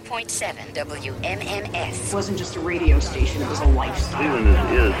 100.7 WMMS. It wasn't just a radio station, it was a lifestyle. Cleveland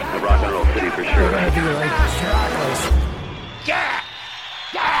is a rock and roll city for sure. Get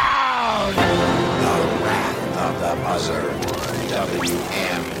down! The Wrath of the Buzzard.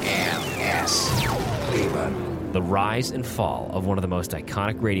 WMMS. Cleveland. The rise and fall of one of the most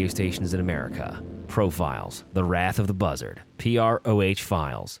iconic radio stations in America. Profiles, The Wrath of the Buzzard, PROH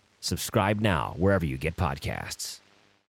Files. Subscribe now wherever you get podcasts.